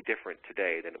significantly different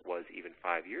today than it was even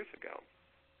 5 years ago.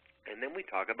 And then we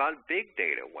talk about big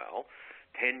data. Well,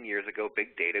 10 years ago,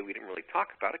 big data, we didn't really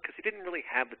talk about it because we didn't really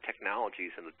have the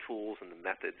technologies and the tools and the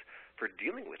methods for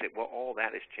dealing with it. Well, all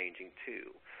that is changing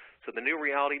too. So the new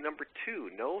reality number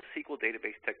 2, NoSQL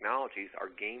database technologies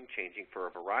are game-changing for a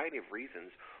variety of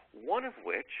reasons, one of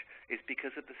which is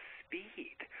because of the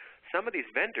speed. Some of these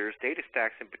vendors,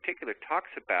 DataStax in particular,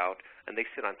 talks about, and they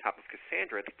sit on top of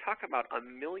Cassandra, they talk about 1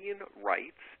 million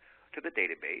writes to the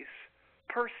database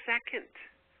per second.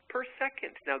 Per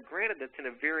second. Now, granted, that's in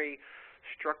a very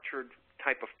structured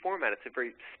type of format. It's a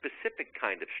very specific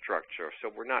kind of structure. So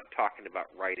we're not talking about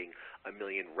writing 1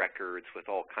 million records with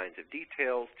all kinds of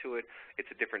details to it. It's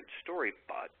a different story,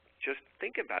 but just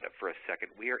think about it for a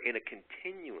second. We are in a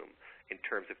continuum in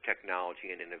terms of technology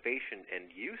and innovation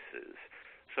and uses.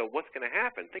 So what's going to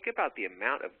happen? Think about the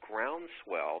amount of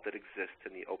groundswell that exists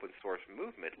in the open source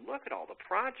movement. Look at all the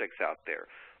projects out there.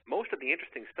 Most of the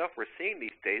interesting stuff we're seeing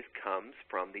these days comes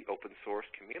from the open source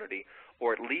community,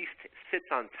 or at least sits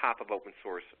on top of open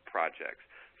source projects.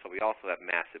 So we also have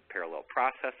massive parallel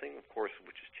processing, of course,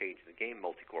 which is changing the game,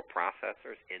 multi-core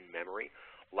processors, in memory.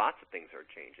 Lots of things are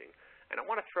changing. And I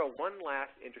want to throw one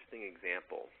last interesting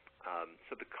example.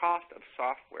 So the cost of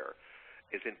software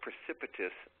is in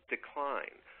precipitous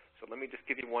decline. So let me just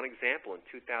give you one example. In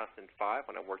 2005,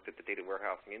 when I worked at the Data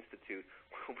Warehousing Institute,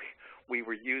 we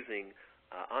were using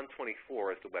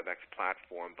On24 as the WebEx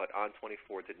platform, but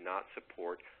On24 did not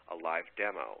support a live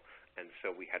demo. And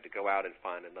so we had to go out and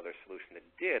find another solution that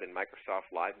did, and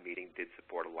Microsoft Live Meeting did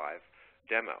support a live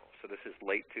demo. So this is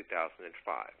late 2005.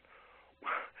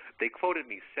 They quoted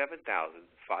me $7,500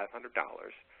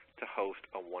 to host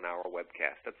a 1-hour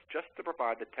webcast. That's just to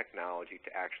provide the technology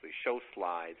to actually show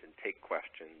slides and take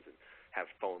questions and have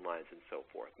phone lines and so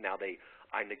forth. Now,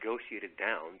 I negotiated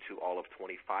down to all of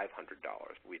 $2,500.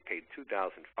 We paid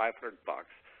 $2,500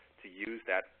 to use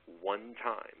that one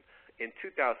time. In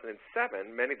 2007,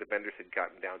 many of the vendors had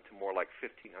gotten down to more like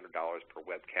 $1,500 per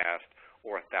webcast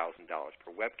or $1,000 per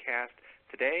webcast.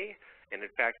 Today, and in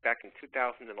fact, back in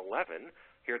 2011,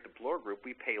 here at the Bloor Group,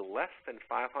 we pay less than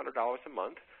 $500 a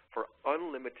month for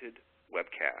unlimited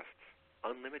webcasts.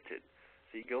 Unlimited.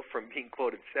 So you go from being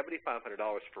quoted $7,500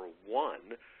 for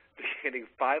one to getting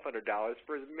 $500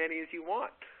 for as many as you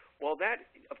want. Well, that,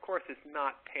 of course, is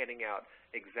not panning out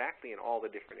exactly in all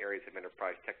the different areas of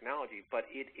enterprise technology, but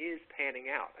it is panning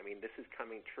out. I mean, this is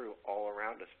coming true all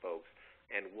around us, folks,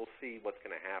 and we'll see what's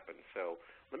going to happen. So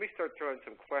let me start throwing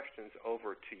some questions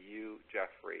over to you,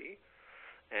 Jeffrey.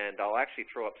 And I'll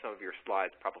actually throw up some of your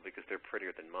slides probably because they're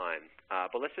prettier than mine.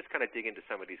 But let's just kind of dig into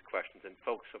some of these questions. And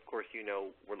folks, of course, you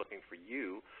know we're looking for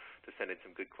you to send in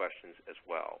some good questions as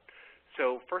well.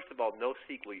 So first of all,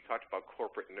 NoSQL, you talked about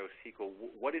corporate NoSQL.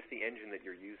 What is the engine that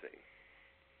you're using?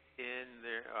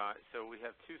 So we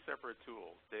have two separate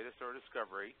tools, Data Store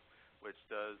Discovery, which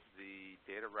does the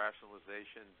data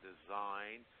rationalization,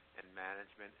 design, and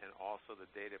management, and also the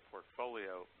data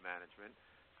portfolio management.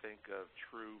 Think of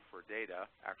True for data,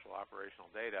 actual operational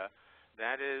data.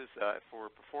 That is for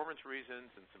performance reasons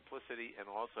and simplicity, and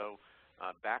also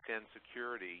back-end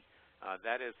security.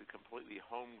 That is a completely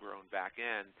homegrown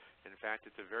back-end. In fact,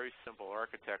 it's a very simple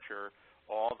architecture.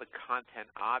 All the content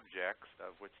objects,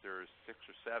 of which there's 6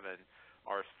 or 7,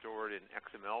 are stored in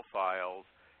XML files,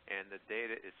 and the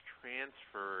data is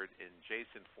transferred in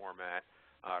JSON format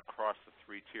across the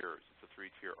 3 tiers. It's a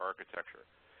 3-tier architecture.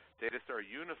 Data Store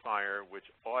Unifier, which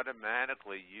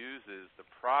automatically uses the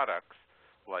products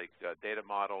like data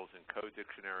models and code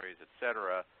dictionaries,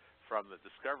 etc., from the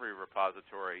discovery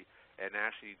repository, and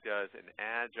actually does an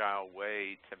agile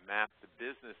way to map the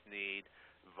business need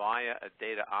via a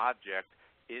data object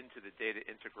into the data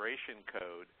integration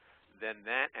code. Then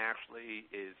that actually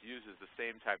uses the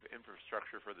same type of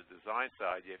infrastructure for the design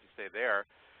side. You have to stay there.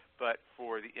 But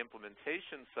for the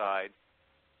implementation side,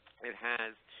 it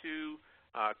has 2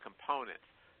 components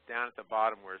down at the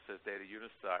bottom where it says Data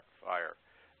Unifier.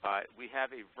 We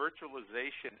have a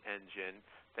virtualization engine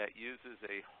that uses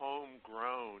a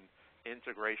homegrown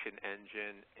integration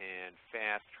engine and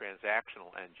fast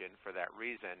transactional engine for that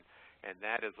reason, and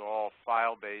that is all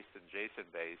file-based and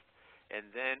JSON-based.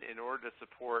 And then in order to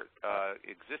support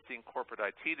existing corporate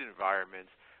IT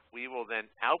environments, we will then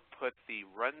output the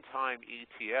runtime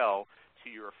ETL to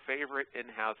your favorite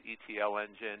in-house ETL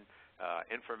engine,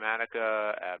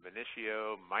 Informatica, Ab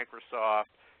Initio,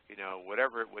 Microsoft,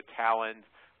 whatever it would, Talend,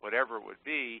 whatever it would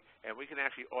be, and we can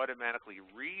actually automatically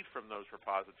read from those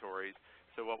repositories.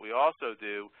 So what we also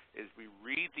do is we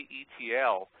read the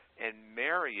ETL and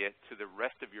marry it to the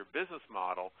rest of your business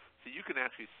model, so you can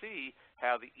actually see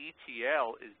how the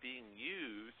ETL is being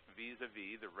used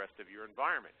vis-a-vis the rest of your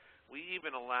environment. We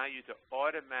even allow you to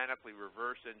automatically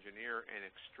reverse engineer and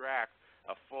extract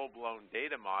a full-blown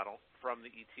data model from the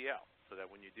ETL, so that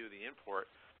when you do the import,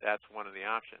 that's one of the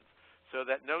options. So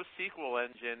that NoSQL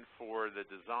engine for the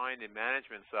design and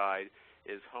management side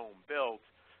is home-built.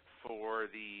 For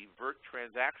the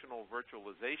transactional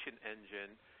virtualization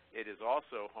engine, it is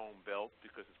also home-built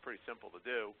because it's pretty simple to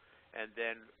do. And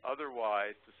then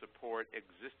otherwise, to support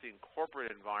existing corporate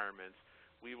environments,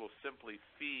 we will simply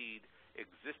feed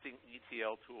existing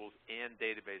ETL tools and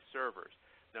database servers.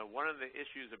 Now, one of the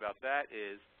issues about that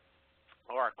is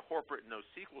our corporate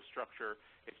NoSQL structure,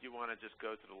 if you want to just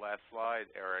go to the last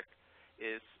slide, Eric,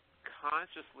 is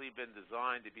consciously been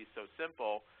designed to be so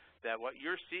simple that what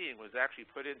you're seeing was actually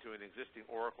put into an existing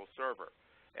Oracle server.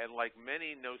 And like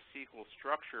many NoSQL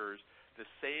structures, the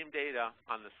same data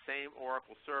on the same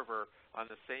Oracle server on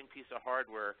the same piece of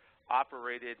hardware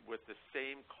operated with the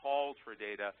same calls for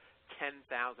data 10,000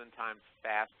 times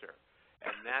faster.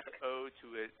 And that's owed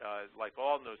to it, like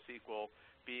all NoSQL,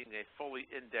 being a fully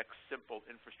indexed, simple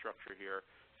infrastructure here.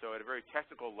 So at a very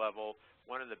technical level,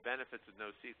 one of the benefits of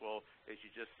NoSQL is you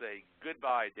just say,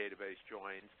 goodbye, database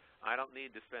joins. I don't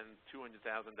need to spend $200,000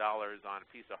 on a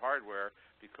piece of hardware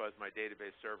because my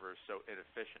database server is so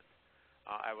inefficient.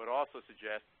 I would also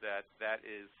suggest that that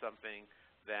is something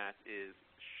that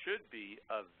should be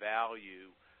of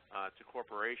value to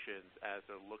corporations as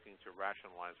they're looking to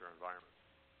rationalize their environments.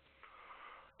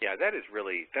 Yeah, that's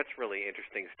really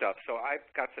interesting stuff. So I've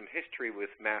got some history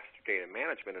with master data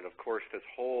management, and of course this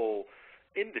whole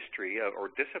industry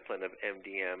or discipline of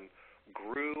MDM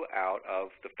grew out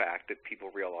of the fact that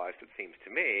people realized, it seems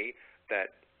to me,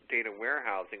 that data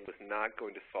warehousing was not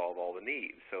going to solve all the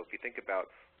needs. So if you think about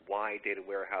why data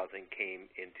warehousing came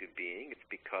into being, it's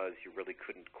because you really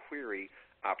couldn't query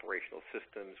operational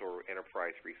systems or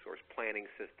enterprise resource planning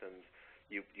systems.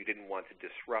 You didn't want to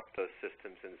disrupt those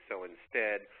systems, and so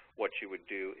instead what you would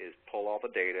do is pull all the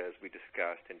data, as we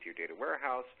discussed, into your data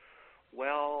warehouse.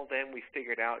 Well, then we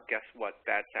figured out, guess what,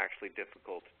 that's actually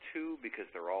difficult too, because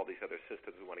there are all these other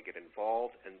systems who want to get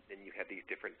involved, and you have these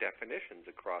different definitions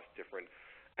across different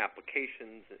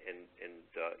applications and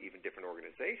even different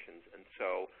organizations. And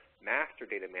so master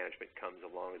data management comes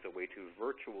along as a way to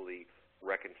virtually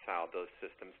reconcile those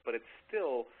systems, but it's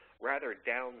still rather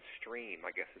downstream,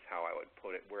 I guess is how I would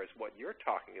put it, whereas what you're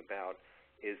talking about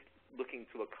is looking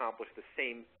to accomplish the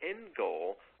same end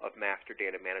goal of master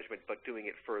data management, but doing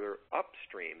it further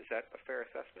upstream. Is that a fair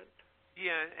assessment?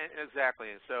 Yeah,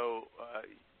 exactly. And so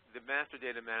the master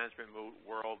data management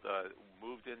world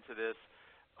moved into this.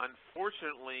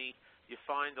 Unfortunately, you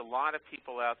find a lot of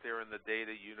people out there in the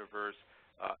data universe,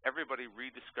 everybody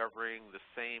rediscovering the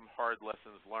same hard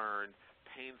lessons learned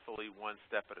painfully one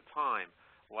step at a time.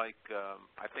 Like,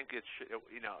 I think it should,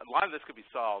 a lot of this could be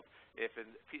solved if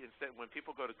instead, when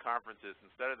people go to conferences,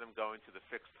 instead of them going to the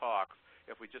fixed talks,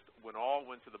 if we just all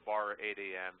went to the bar at 8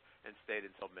 a.m. and stayed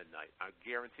until midnight. I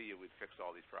guarantee you we'd fix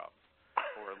all these problems,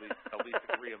 or at least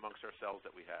agree amongst ourselves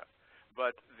that we have.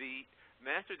 But the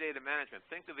master data management,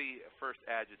 think of the first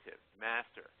adjective,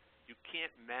 master. You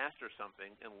can't master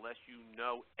something unless you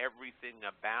know everything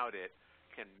about it,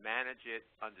 can manage it,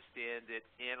 understand it,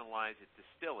 analyze it,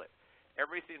 distill it.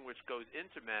 Everything which goes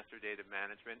into master data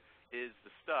management is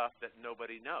the stuff that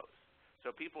nobody knows.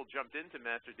 So people jumped into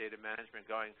master data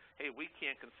management going, hey, we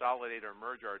can't consolidate or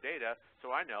merge our data,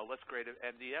 so I know, let's create an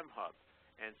MDM hub.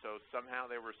 And so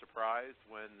somehow they were surprised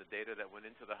when the data that went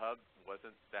into the hub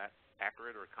wasn't that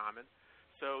accurate or common.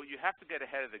 So you have to get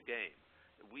ahead of the game.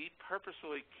 We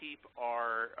purposely keep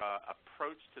our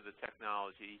approach to the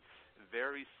technology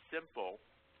very simple,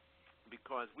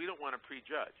 because we don't want to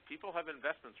prejudge. People have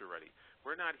investments already.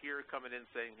 We're not here coming in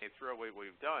saying, hey, throw away what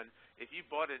we've done. If you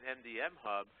bought an MDM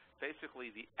hub, basically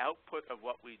the output of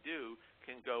what we do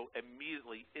can go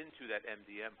immediately into that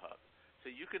MDM hub.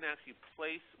 So you can actually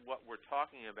place what we're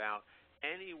talking about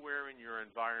anywhere in your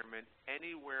environment,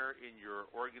 anywhere in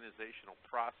your organizational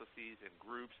processes and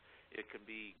groups. It can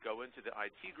go into the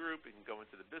IT group, it can go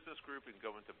into the business group, it can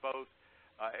go into both.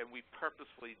 And we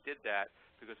purposefully did that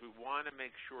because we want to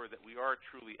make sure that we are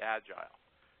truly agile.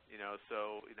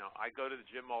 I go to the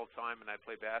gym all the time and I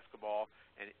play basketball,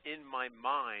 and in my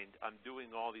mind I'm doing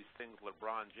all these things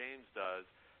LeBron James does,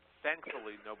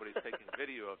 Thankfully, nobody's taking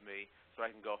video of me, so I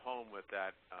can go home with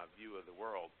that view of the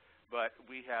world. But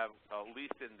we have, at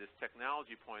least in this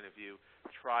technology point of view,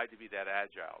 tried to be that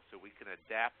agile so we can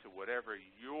adapt to whatever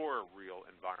your real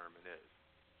environment is.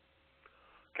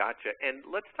 Gotcha. And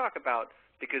let's talk about,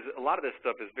 because a lot of this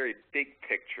stuff is very big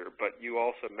picture, but you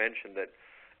also mentioned that,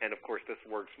 and of course this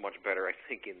works much better, I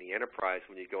think, in the enterprise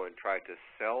when you go and try to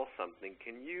sell something.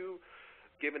 Can you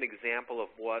give an example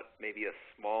of what maybe a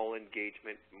small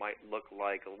engagement might look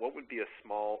like, or what would be a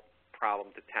small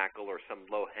problem to tackle or some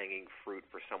low-hanging fruit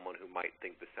for someone who might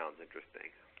think this sounds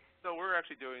interesting? So we're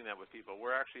actually doing that with people.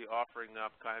 We're actually offering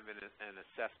up kind of an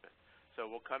assessment. So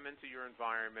we'll come into your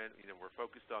environment. We're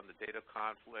focused on the data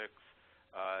conflicts.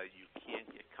 You can't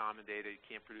get common data. You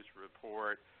can't produce a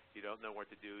report. You don't know what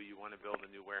to do. You want to build a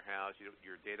new warehouse.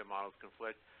 Your data models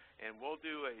conflict. And we'll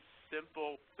do a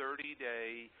simple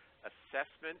 30-day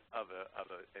assessment of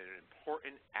an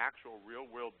important, actual,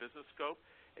 real-world business scope.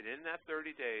 And in that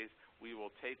 30 days, we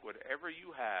will take whatever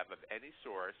you have of any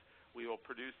source. We will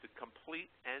produce the complete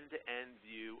end-to-end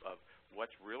view of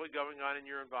what's really going on in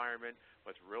your environment,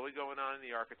 what's really going on in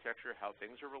the architecture, how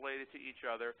things are related to each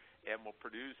other, and we'll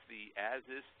produce the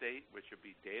as-is state, which would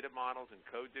be data models and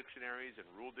code dictionaries and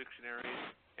rule dictionaries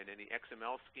and any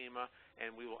XML schema,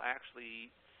 and we will actually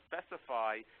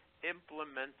specify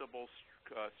implementable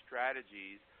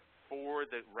strategies for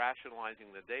the rationalizing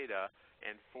the data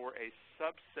and for a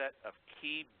subset of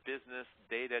key business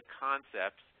data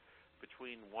concepts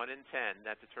between 1 and 10,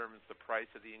 that determines the price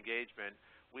of the engagement.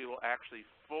 We will actually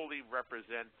fully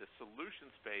represent the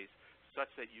solution space such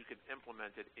that you can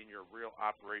implement it in your real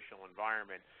operational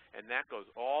environment. And that goes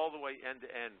all the way end to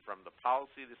end, from the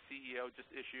policy the CEO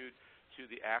just issued to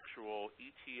the actual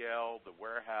ETL, the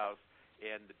warehouse,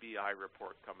 and the BI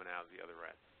report coming out of the other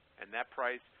end. And that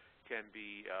price can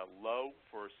be low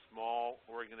for a small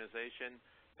organization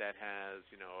that has,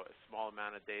 a small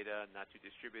amount of data, not too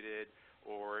distributed,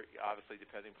 or obviously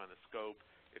depending upon the scope.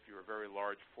 If you're a very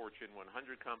large Fortune 100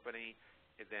 company,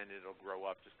 then it'll grow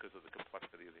up just because of the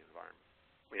complexity of the environment.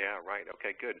 Yeah, right.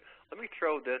 Okay, good. Let me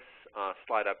throw this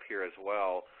slide up here as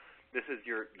well. This is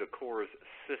the CORE's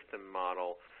system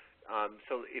model.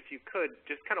 So if you could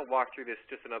just kind of walk through this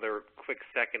just another quick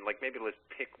second, like maybe let's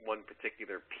pick one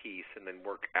particular piece and then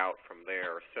work out from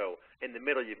there. So in the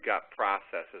middle you've got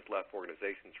processes, left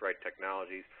organizations, right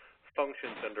technologies,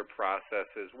 functions under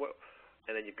processes,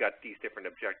 and then you've got these different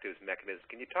objectives, mechanisms.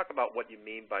 Can you talk about what you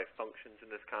mean by functions in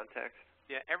this context?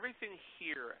 Yeah, everything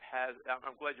here has,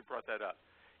 I'm glad you brought that up.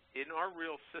 In our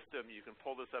real system, you can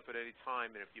pull this up at any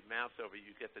time, and if you mouse over,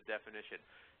 you get the definition.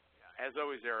 As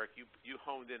always, Eric, you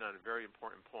honed in on a very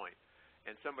important point,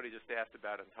 and somebody just asked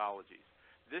about ontologies.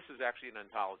 This is actually an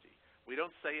ontology. We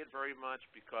don't say it very much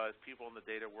because people in the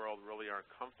data world really aren't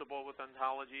comfortable with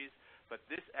ontologies, but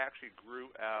this actually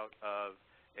grew out of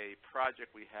a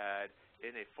project we had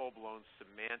in a full-blown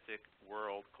semantic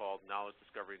world called knowledge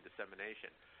discovery and dissemination.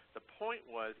 The point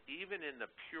was, even in the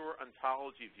pure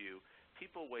ontology view,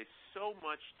 people waste so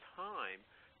much time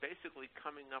basically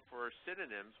coming up for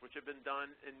synonyms, which have been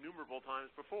done innumerable times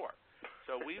before.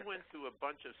 So we went through a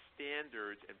bunch of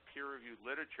standards and peer-reviewed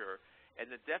literature, and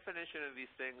the definition of these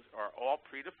things are all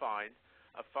predefined.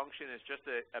 A function is just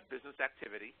a business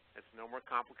activity. It's no more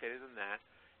complicated than that.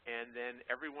 And then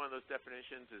every one of those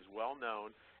definitions is well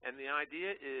known. And the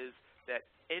idea is that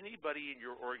anybody in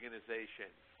your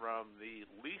organization, from the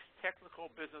least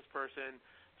technical business person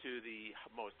to the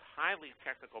most highly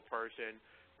technical person,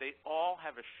 they all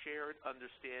have a shared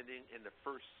understanding in the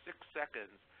first 6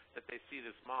 seconds that they see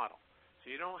this model.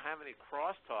 So you don't have any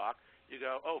crosstalk. You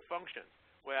go, oh, functions.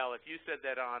 Well, if you said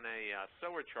that on a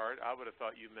SOA chart, I would have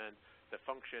thought you meant the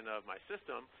function of my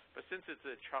system. But since it's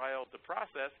a child to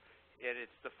process, and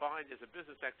it's defined as a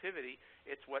business activity,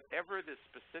 it's whatever the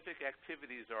specific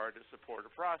activities are to support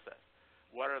a process.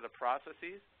 What are the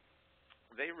processes?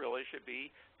 They really should be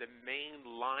the main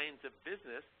lines of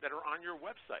business that are on your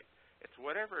website. It's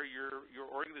whatever your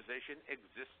organization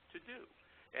exists to do.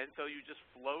 And so you just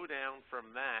flow down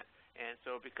from that, and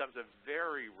so it becomes a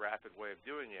very rapid way of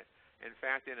doing it. In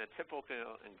fact, in a typical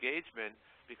engagement,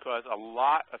 because a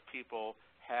lot of people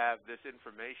have this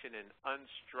information in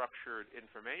unstructured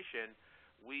information,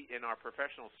 we, in our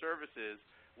professional services,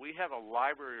 we have a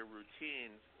library of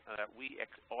routines that we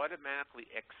automatically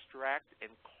extract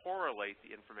and correlate the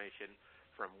information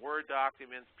from Word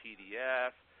documents,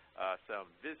 PDF, some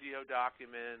Visio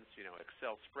documents,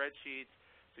 Excel spreadsheets.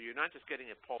 So you're not just getting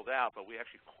it pulled out, but we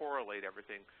actually correlate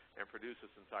everything and produce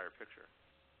this entire picture.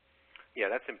 Yeah,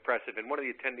 that's impressive. And one of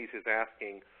the attendees is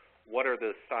asking, what are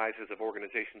the sizes of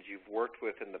organizations you've worked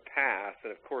with in the past,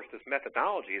 and of course this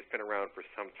methodology has been around for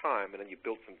some time, and then you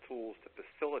built some tools to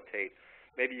facilitate.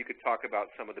 Maybe you could talk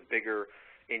about some of the bigger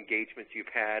engagements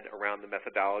you've had around the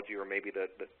methodology, or maybe the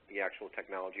actual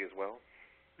technology as well.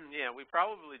 Yeah, we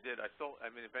probably did. I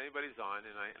mean, if anybody's on,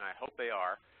 and I hope they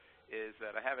are, is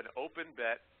that I have an open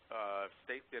bet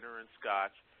steak dinner and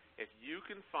scotch. If you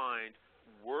can find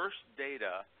worse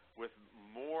data with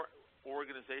more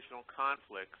organizational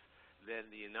conflicts than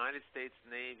the United States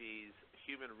Navy's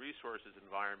human resources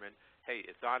environment, hey,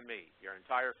 it's on me, your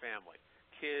entire family,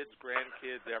 kids,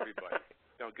 grandkids, everybody.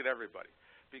 Don't get everybody.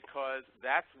 Because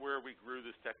that's where we grew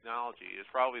this technology.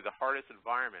 It's probably the hardest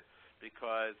environment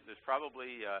because there's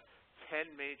probably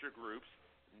 10 major groups.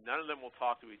 None of them will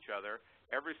talk to each other.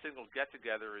 Every single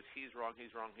get-together is he's wrong,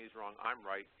 he's wrong, he's wrong, I'm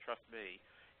right, trust me.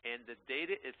 And the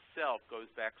data itself goes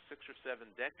back 6 or 7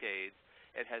 decades.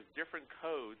 It has different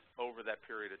codes over that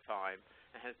period of time.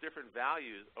 It has different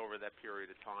values over that period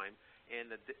of time.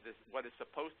 And what is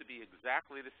supposed to be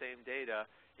exactly the same data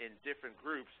in different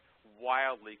groups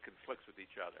wildly conflicts with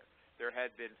each other. There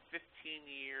had been 15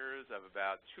 years of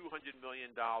about $200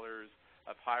 million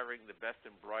of hiring the best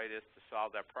and brightest to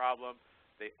solve that problem.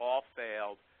 They all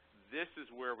failed. This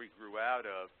is where we grew out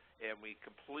of, and we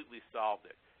completely solved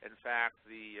it. In fact,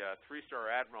 the 3-star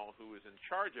admiral who was in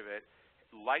charge of it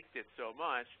liked it so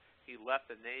much, he left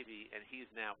the Navy, and he's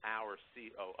now our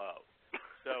COO.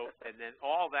 So, and then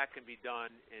all that can be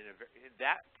done in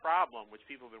that problem, which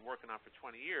people have been working on for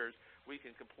 20 years, we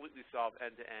can completely solve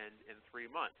end-to-end in 3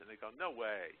 months. And they go, no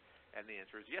way. And the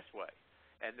answer is yes way.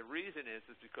 And the reason is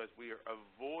because we are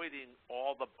avoiding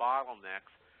all the bottlenecks.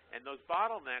 And those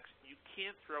bottlenecks, you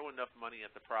can't throw enough money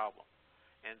at the problem.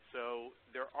 And so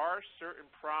there are certain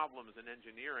problems in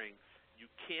engineering you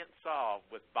can't solve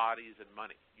with bodies and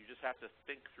money. You just have to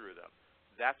think through them.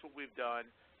 That's what we've done,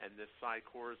 and this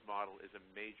PsyCores model is a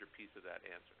major piece of that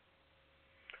answer.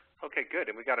 Okay, good.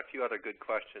 And we got a few other good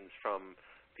questions from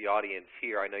the audience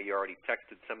here. I know you already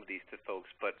texted some of these to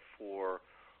folks, but for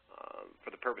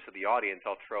the purpose of the audience,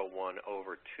 I'll throw one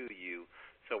over to you.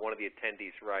 So one of the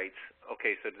attendees writes,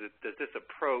 okay, so does this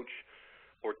approach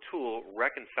or tool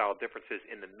reconcile differences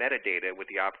in the metadata with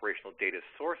the operational data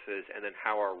sources, and then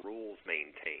how are rules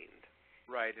maintained?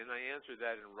 Right, and I answered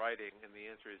that in writing, and the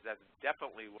answer is that's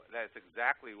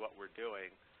exactly what we're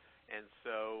doing. And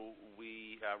so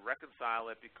we reconcile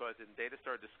it because in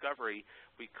DataStar Discovery,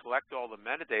 we collect all the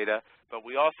metadata, but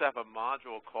we also have a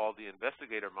module called the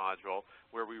Investigator module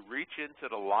where we reach into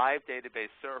the live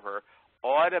database server,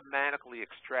 automatically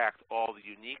extract all the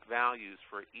unique values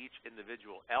for each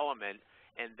individual element,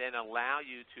 and then allow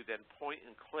you to then point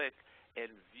and click and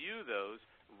view those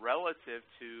relative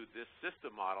to this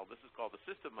system model. This is called the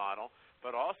system model,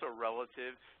 but also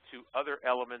relative to other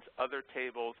elements, other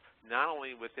tables, not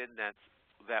only within that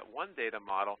one data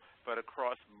model, but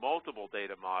across multiple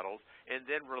data models, and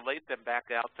then relate them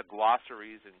back out to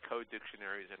glossaries and code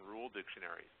dictionaries and rule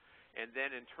dictionaries. And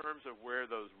then in terms of where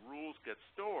those rules get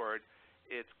stored,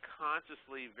 it's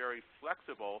consciously very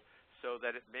flexible so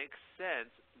that it makes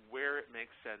sense where it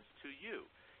makes sense to you.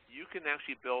 You can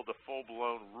actually build a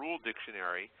full-blown rule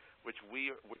dictionary, which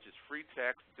is free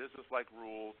text, business-like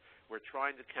rules. We're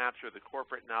trying to capture the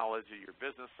corporate knowledge of your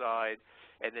business side,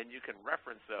 and then you can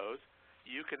reference those.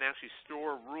 You can actually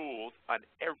store rules on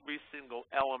every single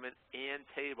element and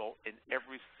table in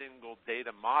every single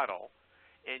data model.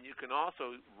 And you can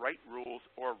also write rules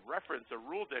or reference a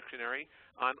rule dictionary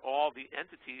on all the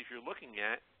entities you're looking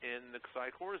at in the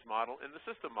PsyCores model, in the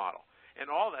system model.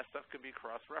 And all that stuff can be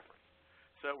cross-referenced.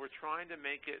 So we're trying to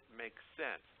make it make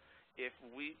sense. If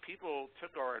people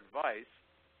took our advice,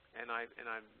 and I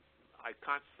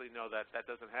consciously know that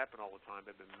doesn't happen all the time.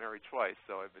 I've been married twice,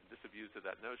 so I've been disabused of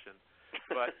that notion.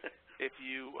 But if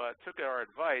you took our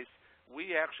advice,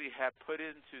 we actually have put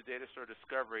into DataStar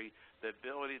Discovery the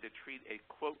ability to treat a,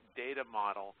 quote, data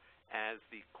model as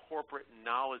the corporate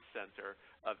knowledge center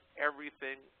of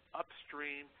everything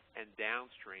upstream and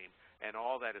downstream, and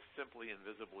all that is simply and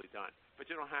visibly done.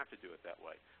 But you don't have to do it that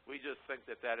way. We just think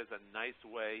that is a nice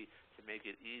way to make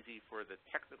it easy for the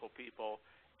technical people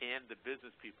and the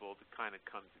business people to kind of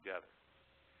come together.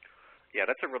 Yeah,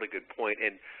 that's a really good point.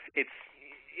 And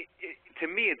to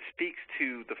me, it speaks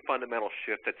to the fundamental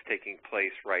shift that's taking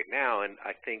place right now, and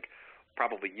I think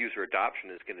probably user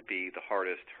adoption is going to be the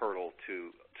hardest hurdle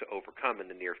to overcome in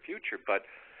the near future. But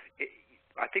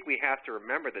I think we have to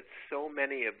remember that so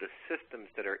many of the systems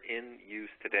that are in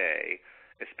use today,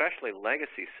 especially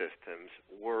legacy systems,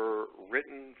 were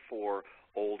written for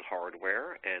old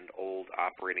hardware and old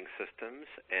operating systems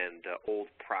and old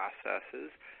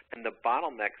processes, and the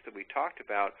bottlenecks that we talked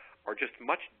about are just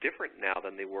much different now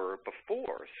than they were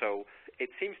before. So it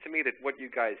seems to me that what you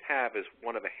guys have is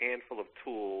one of a handful of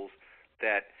tools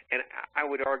that, and I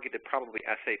would argue that probably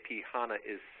SAP HANA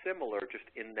is similar just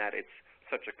in that it's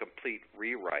such a complete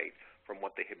rewrite from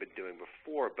what they had been doing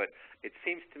before. But it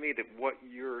seems to me that what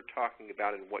you're talking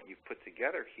about and what you've put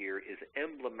together here is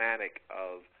emblematic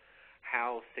of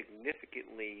how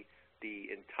significantly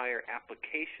the entire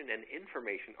application and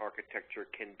information architecture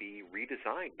can be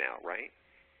redesigned now, right?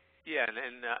 Yeah,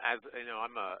 and as you know,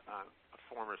 I'm a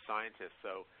former scientist,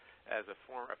 so as a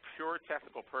pure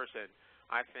technical person,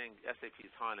 I think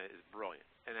SAP's HANA is brilliant,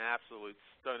 an absolute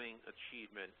stunning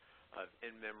achievement of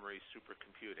in-memory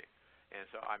supercomputing. And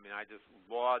so, I mean, I just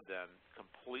laud them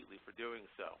completely for doing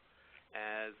so.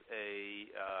 As a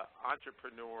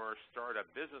entrepreneur, startup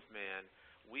businessman,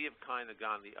 we have kind of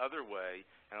gone the other way,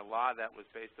 and a lot of that was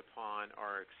based upon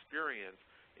our experience,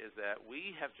 is that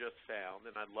we have just found,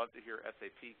 and I'd love to hear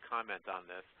SAP comment on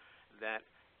this, that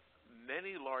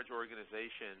many large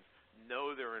organizations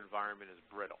know their environment is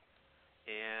brittle.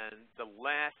 And the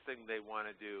last thing they want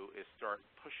to do is start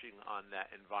pushing on that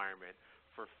environment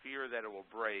for fear that it will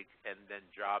break and then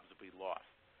jobs will be lost.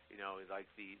 You know, like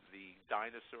the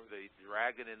dinosaur, the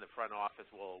dragon in the front office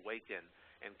will awaken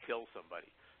and kill somebody.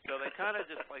 So they kind of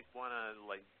just like want to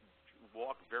like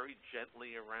walk very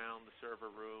gently around the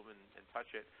server room and touch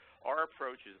it. Our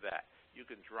approach is that you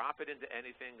can drop it into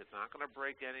anything. It's not going to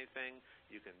break anything.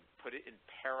 You can put it in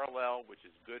parallel, which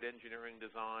is good engineering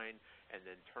design, and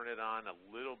then turn it on a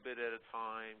little bit at a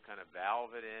time, kind of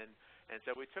valve it in. And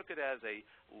so we took it as a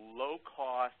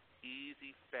low-cost,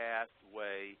 easy, fast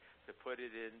way to put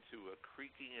it into a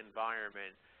creaking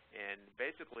environment. And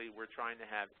basically, we're trying to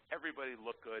have everybody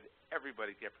look good,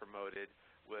 everybody get promoted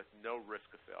with no risk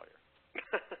of failure.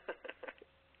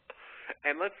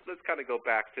 And let's kind of go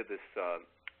back to this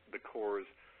the CORS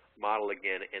model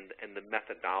again and the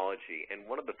methodology. And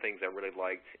one of the things I really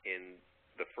liked in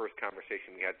the first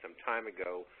conversation we had some time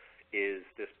ago is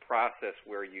this process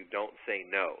where you don't say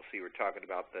no. So you were talking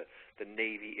about the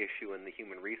Navy issue and the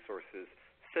human resources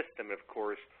system. Of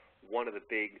course, one of the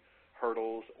big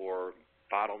hurdles or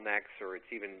bottlenecks, or it's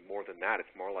even more than that,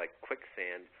 it's more like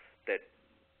quicksand, that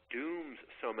dooms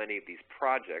so many of these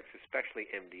projects, especially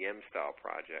MDM-style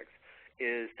projects,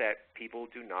 is that people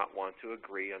do not want to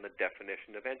agree on the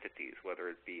definition of entities, whether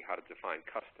it be how to define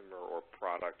customer or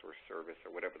product or service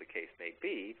or whatever the case may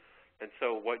be. And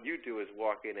so what you do is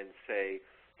walk in and say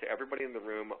to everybody in the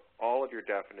room, all of your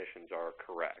definitions are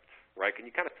correct, right? Can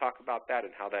you kind of talk about that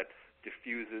and how that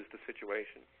diffuses the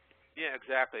situation? Yeah,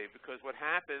 exactly, because what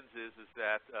happens is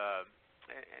that,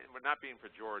 and we're not being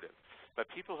pejorative, but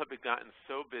people have gotten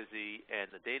so busy and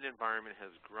the data environment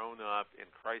has grown up in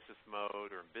crisis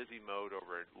mode or busy mode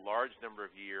over a large number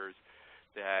of years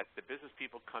that the business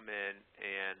people come in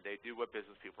and they do what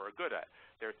business people are good at.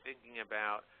 They're thinking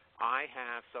about, I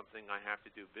have something I have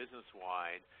to do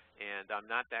business-wide, and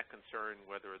I'm not that concerned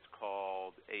whether it's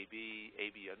called AB,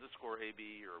 AB underscore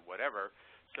AB, or whatever.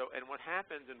 So, and what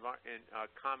happens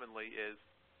commonly is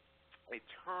a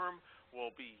term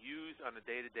will be used on a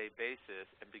day-to-day basis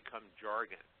and become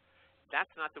jargon.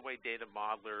 That's not the way data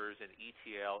modelers and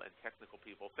ETL and technical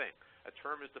people think. A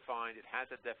term is defined, it has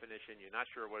a definition, you're not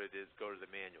sure what it is, go to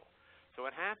the manual. So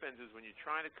what happens is when you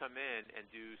try to come in and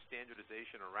do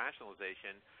standardization or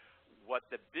rationalization, what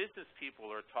the business people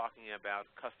are talking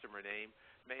about, customer name,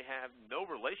 may have no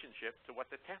relationship to what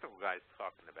the technical guy is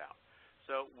talking about.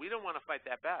 So we don't want to fight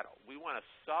that battle. We want to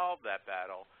solve that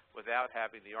battle without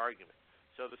having the argument.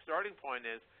 So the starting point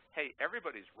is, hey,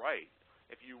 everybody's right.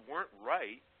 If you weren't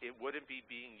right, it wouldn't be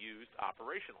being used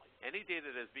operationally. Any data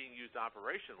that is being used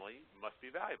operationally must be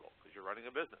valuable because you're running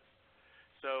a business.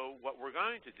 So what we're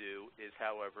going to do is,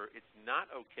 however, it's not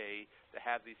okay to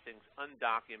have these things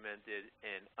undocumented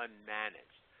and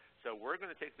unmanaged. So we're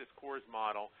going to take this CORS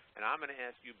model, and I'm going to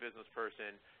ask you, business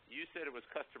person, you said it was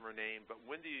customer name, but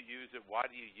when do you use it? Why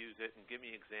do you use it? And give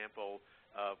me an example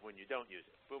of when you don't use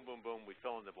it. Boom, boom, boom, we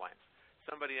fill in the blanks.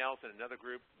 Somebody else in another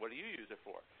group, what do you use it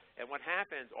for? And what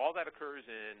happens, all that occurs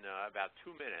in about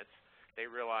 2 minutes. They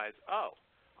realize, oh,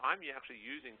 I'm actually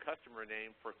using customer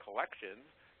name for collections.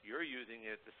 You're using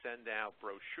it to send out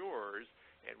brochures,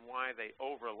 and why they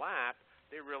overlap,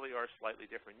 they really are slightly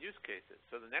different use cases.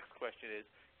 So the next question is,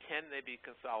 can they be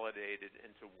consolidated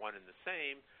into one and the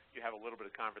same? You have a little bit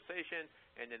of conversation,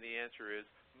 and then the answer is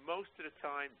most of the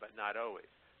time, but not always.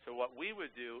 So what we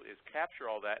would do is capture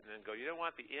all that and then go, you know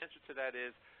what, the answer to that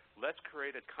is let's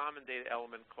create a common data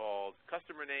element called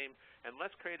customer name, and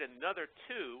let's create another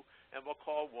two, and we'll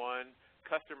call one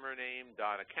customer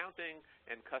name.accounting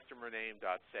and customer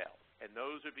name.sales. And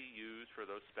those would be used for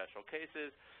those special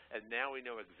cases. And now we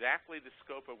know exactly the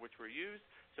scope of which we're used,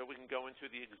 so we can go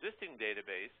into the existing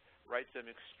database, write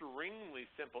some extremely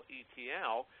simple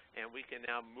ETL, and we can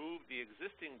now move the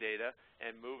existing data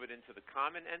and move it into the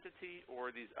common entity or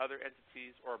these other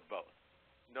entities or both.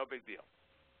 No big deal.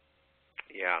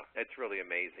 Yeah, it's really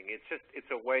amazing.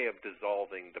 It's a way of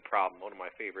dissolving the problem. One of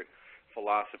my favorite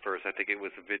philosophers, I think it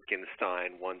was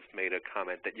Wittgenstein, once made a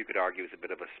comment that you could argue is a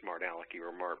bit of a smart alecky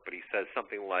remark, but he says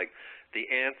something like,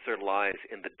 the answer lies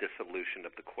in the dissolution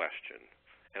of the question.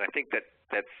 And I think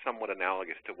that's somewhat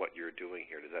analogous to what you're doing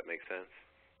here. Does that make sense?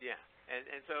 Yeah, and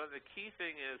so the key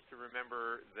thing is to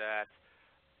remember that,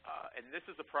 and this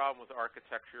is the problem with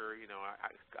architecture.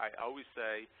 I always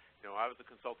say, I was a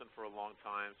consultant for a long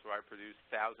time, so I produced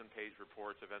 1,000-page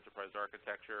reports of enterprise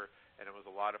architecture, and it was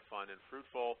a lot of fun and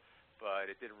fruitful, but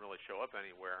it didn't really show up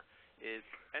anywhere.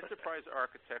 Enterprise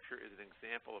architecture is an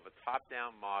example of a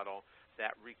top-down model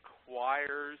that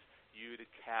requires you to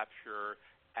capture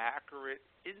accurate,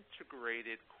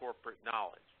 integrated corporate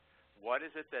knowledge. What is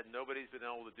it that nobody's been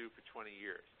able to do for 20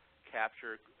 years?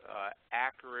 Capture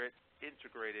accurate,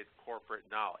 integrated corporate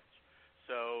knowledge.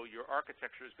 So your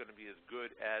architecture is going to be as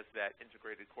good as that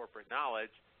integrated corporate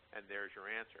knowledge, and there's your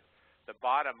answer. The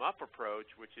bottom-up approach,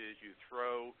 which is you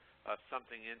throw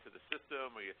something into the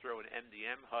system or you throw an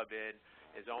MDM hub in,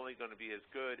 is only going to be as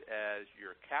good as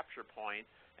your capture point,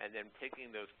 and then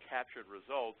taking those captured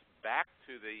results back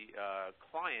to the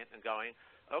client and going,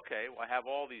 okay, well, I have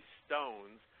all these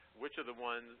stones. Which of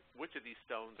these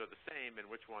stones are the same and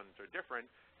which ones are different?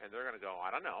 And they're going to go,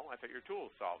 I don't know. I thought your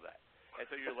tools solved that. And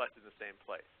so you're left in the same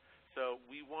place. So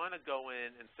we want to go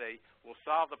in and say, we'll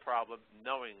solve the problem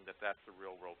knowing that that's the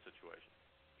real-world situation.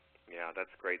 Yeah, that's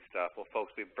great stuff. Well,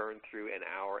 folks, we've burned through an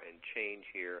hour and change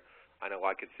here. I know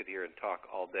I could sit here and talk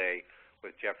all day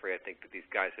with Jeffrey. I think that these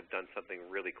guys have done something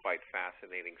really quite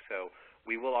fascinating. So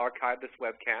we will archive this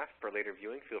webcast for later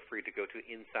viewing. Feel free to go to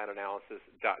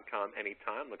insideanalysis.com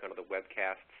anytime. Look under the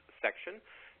webcasts section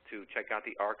to check out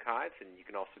the archives, and you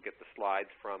can also get the slides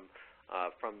from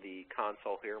the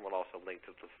console here, and we'll also link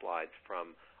to the slides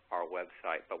from our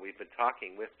website. But we've been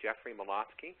talking with Jeffrey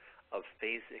Molotsky of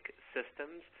Phasic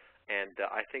Systems, and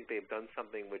I think they've done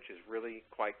something which is really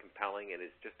quite compelling and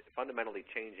is just fundamentally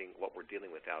changing what we're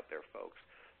dealing with out there, folks.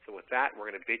 So with that, we're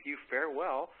going to bid you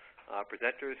farewell.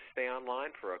 Presenters, stay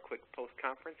online for a quick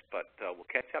post-conference, but we'll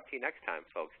catch up to you next time,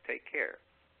 folks. Take care.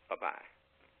 Bye-bye.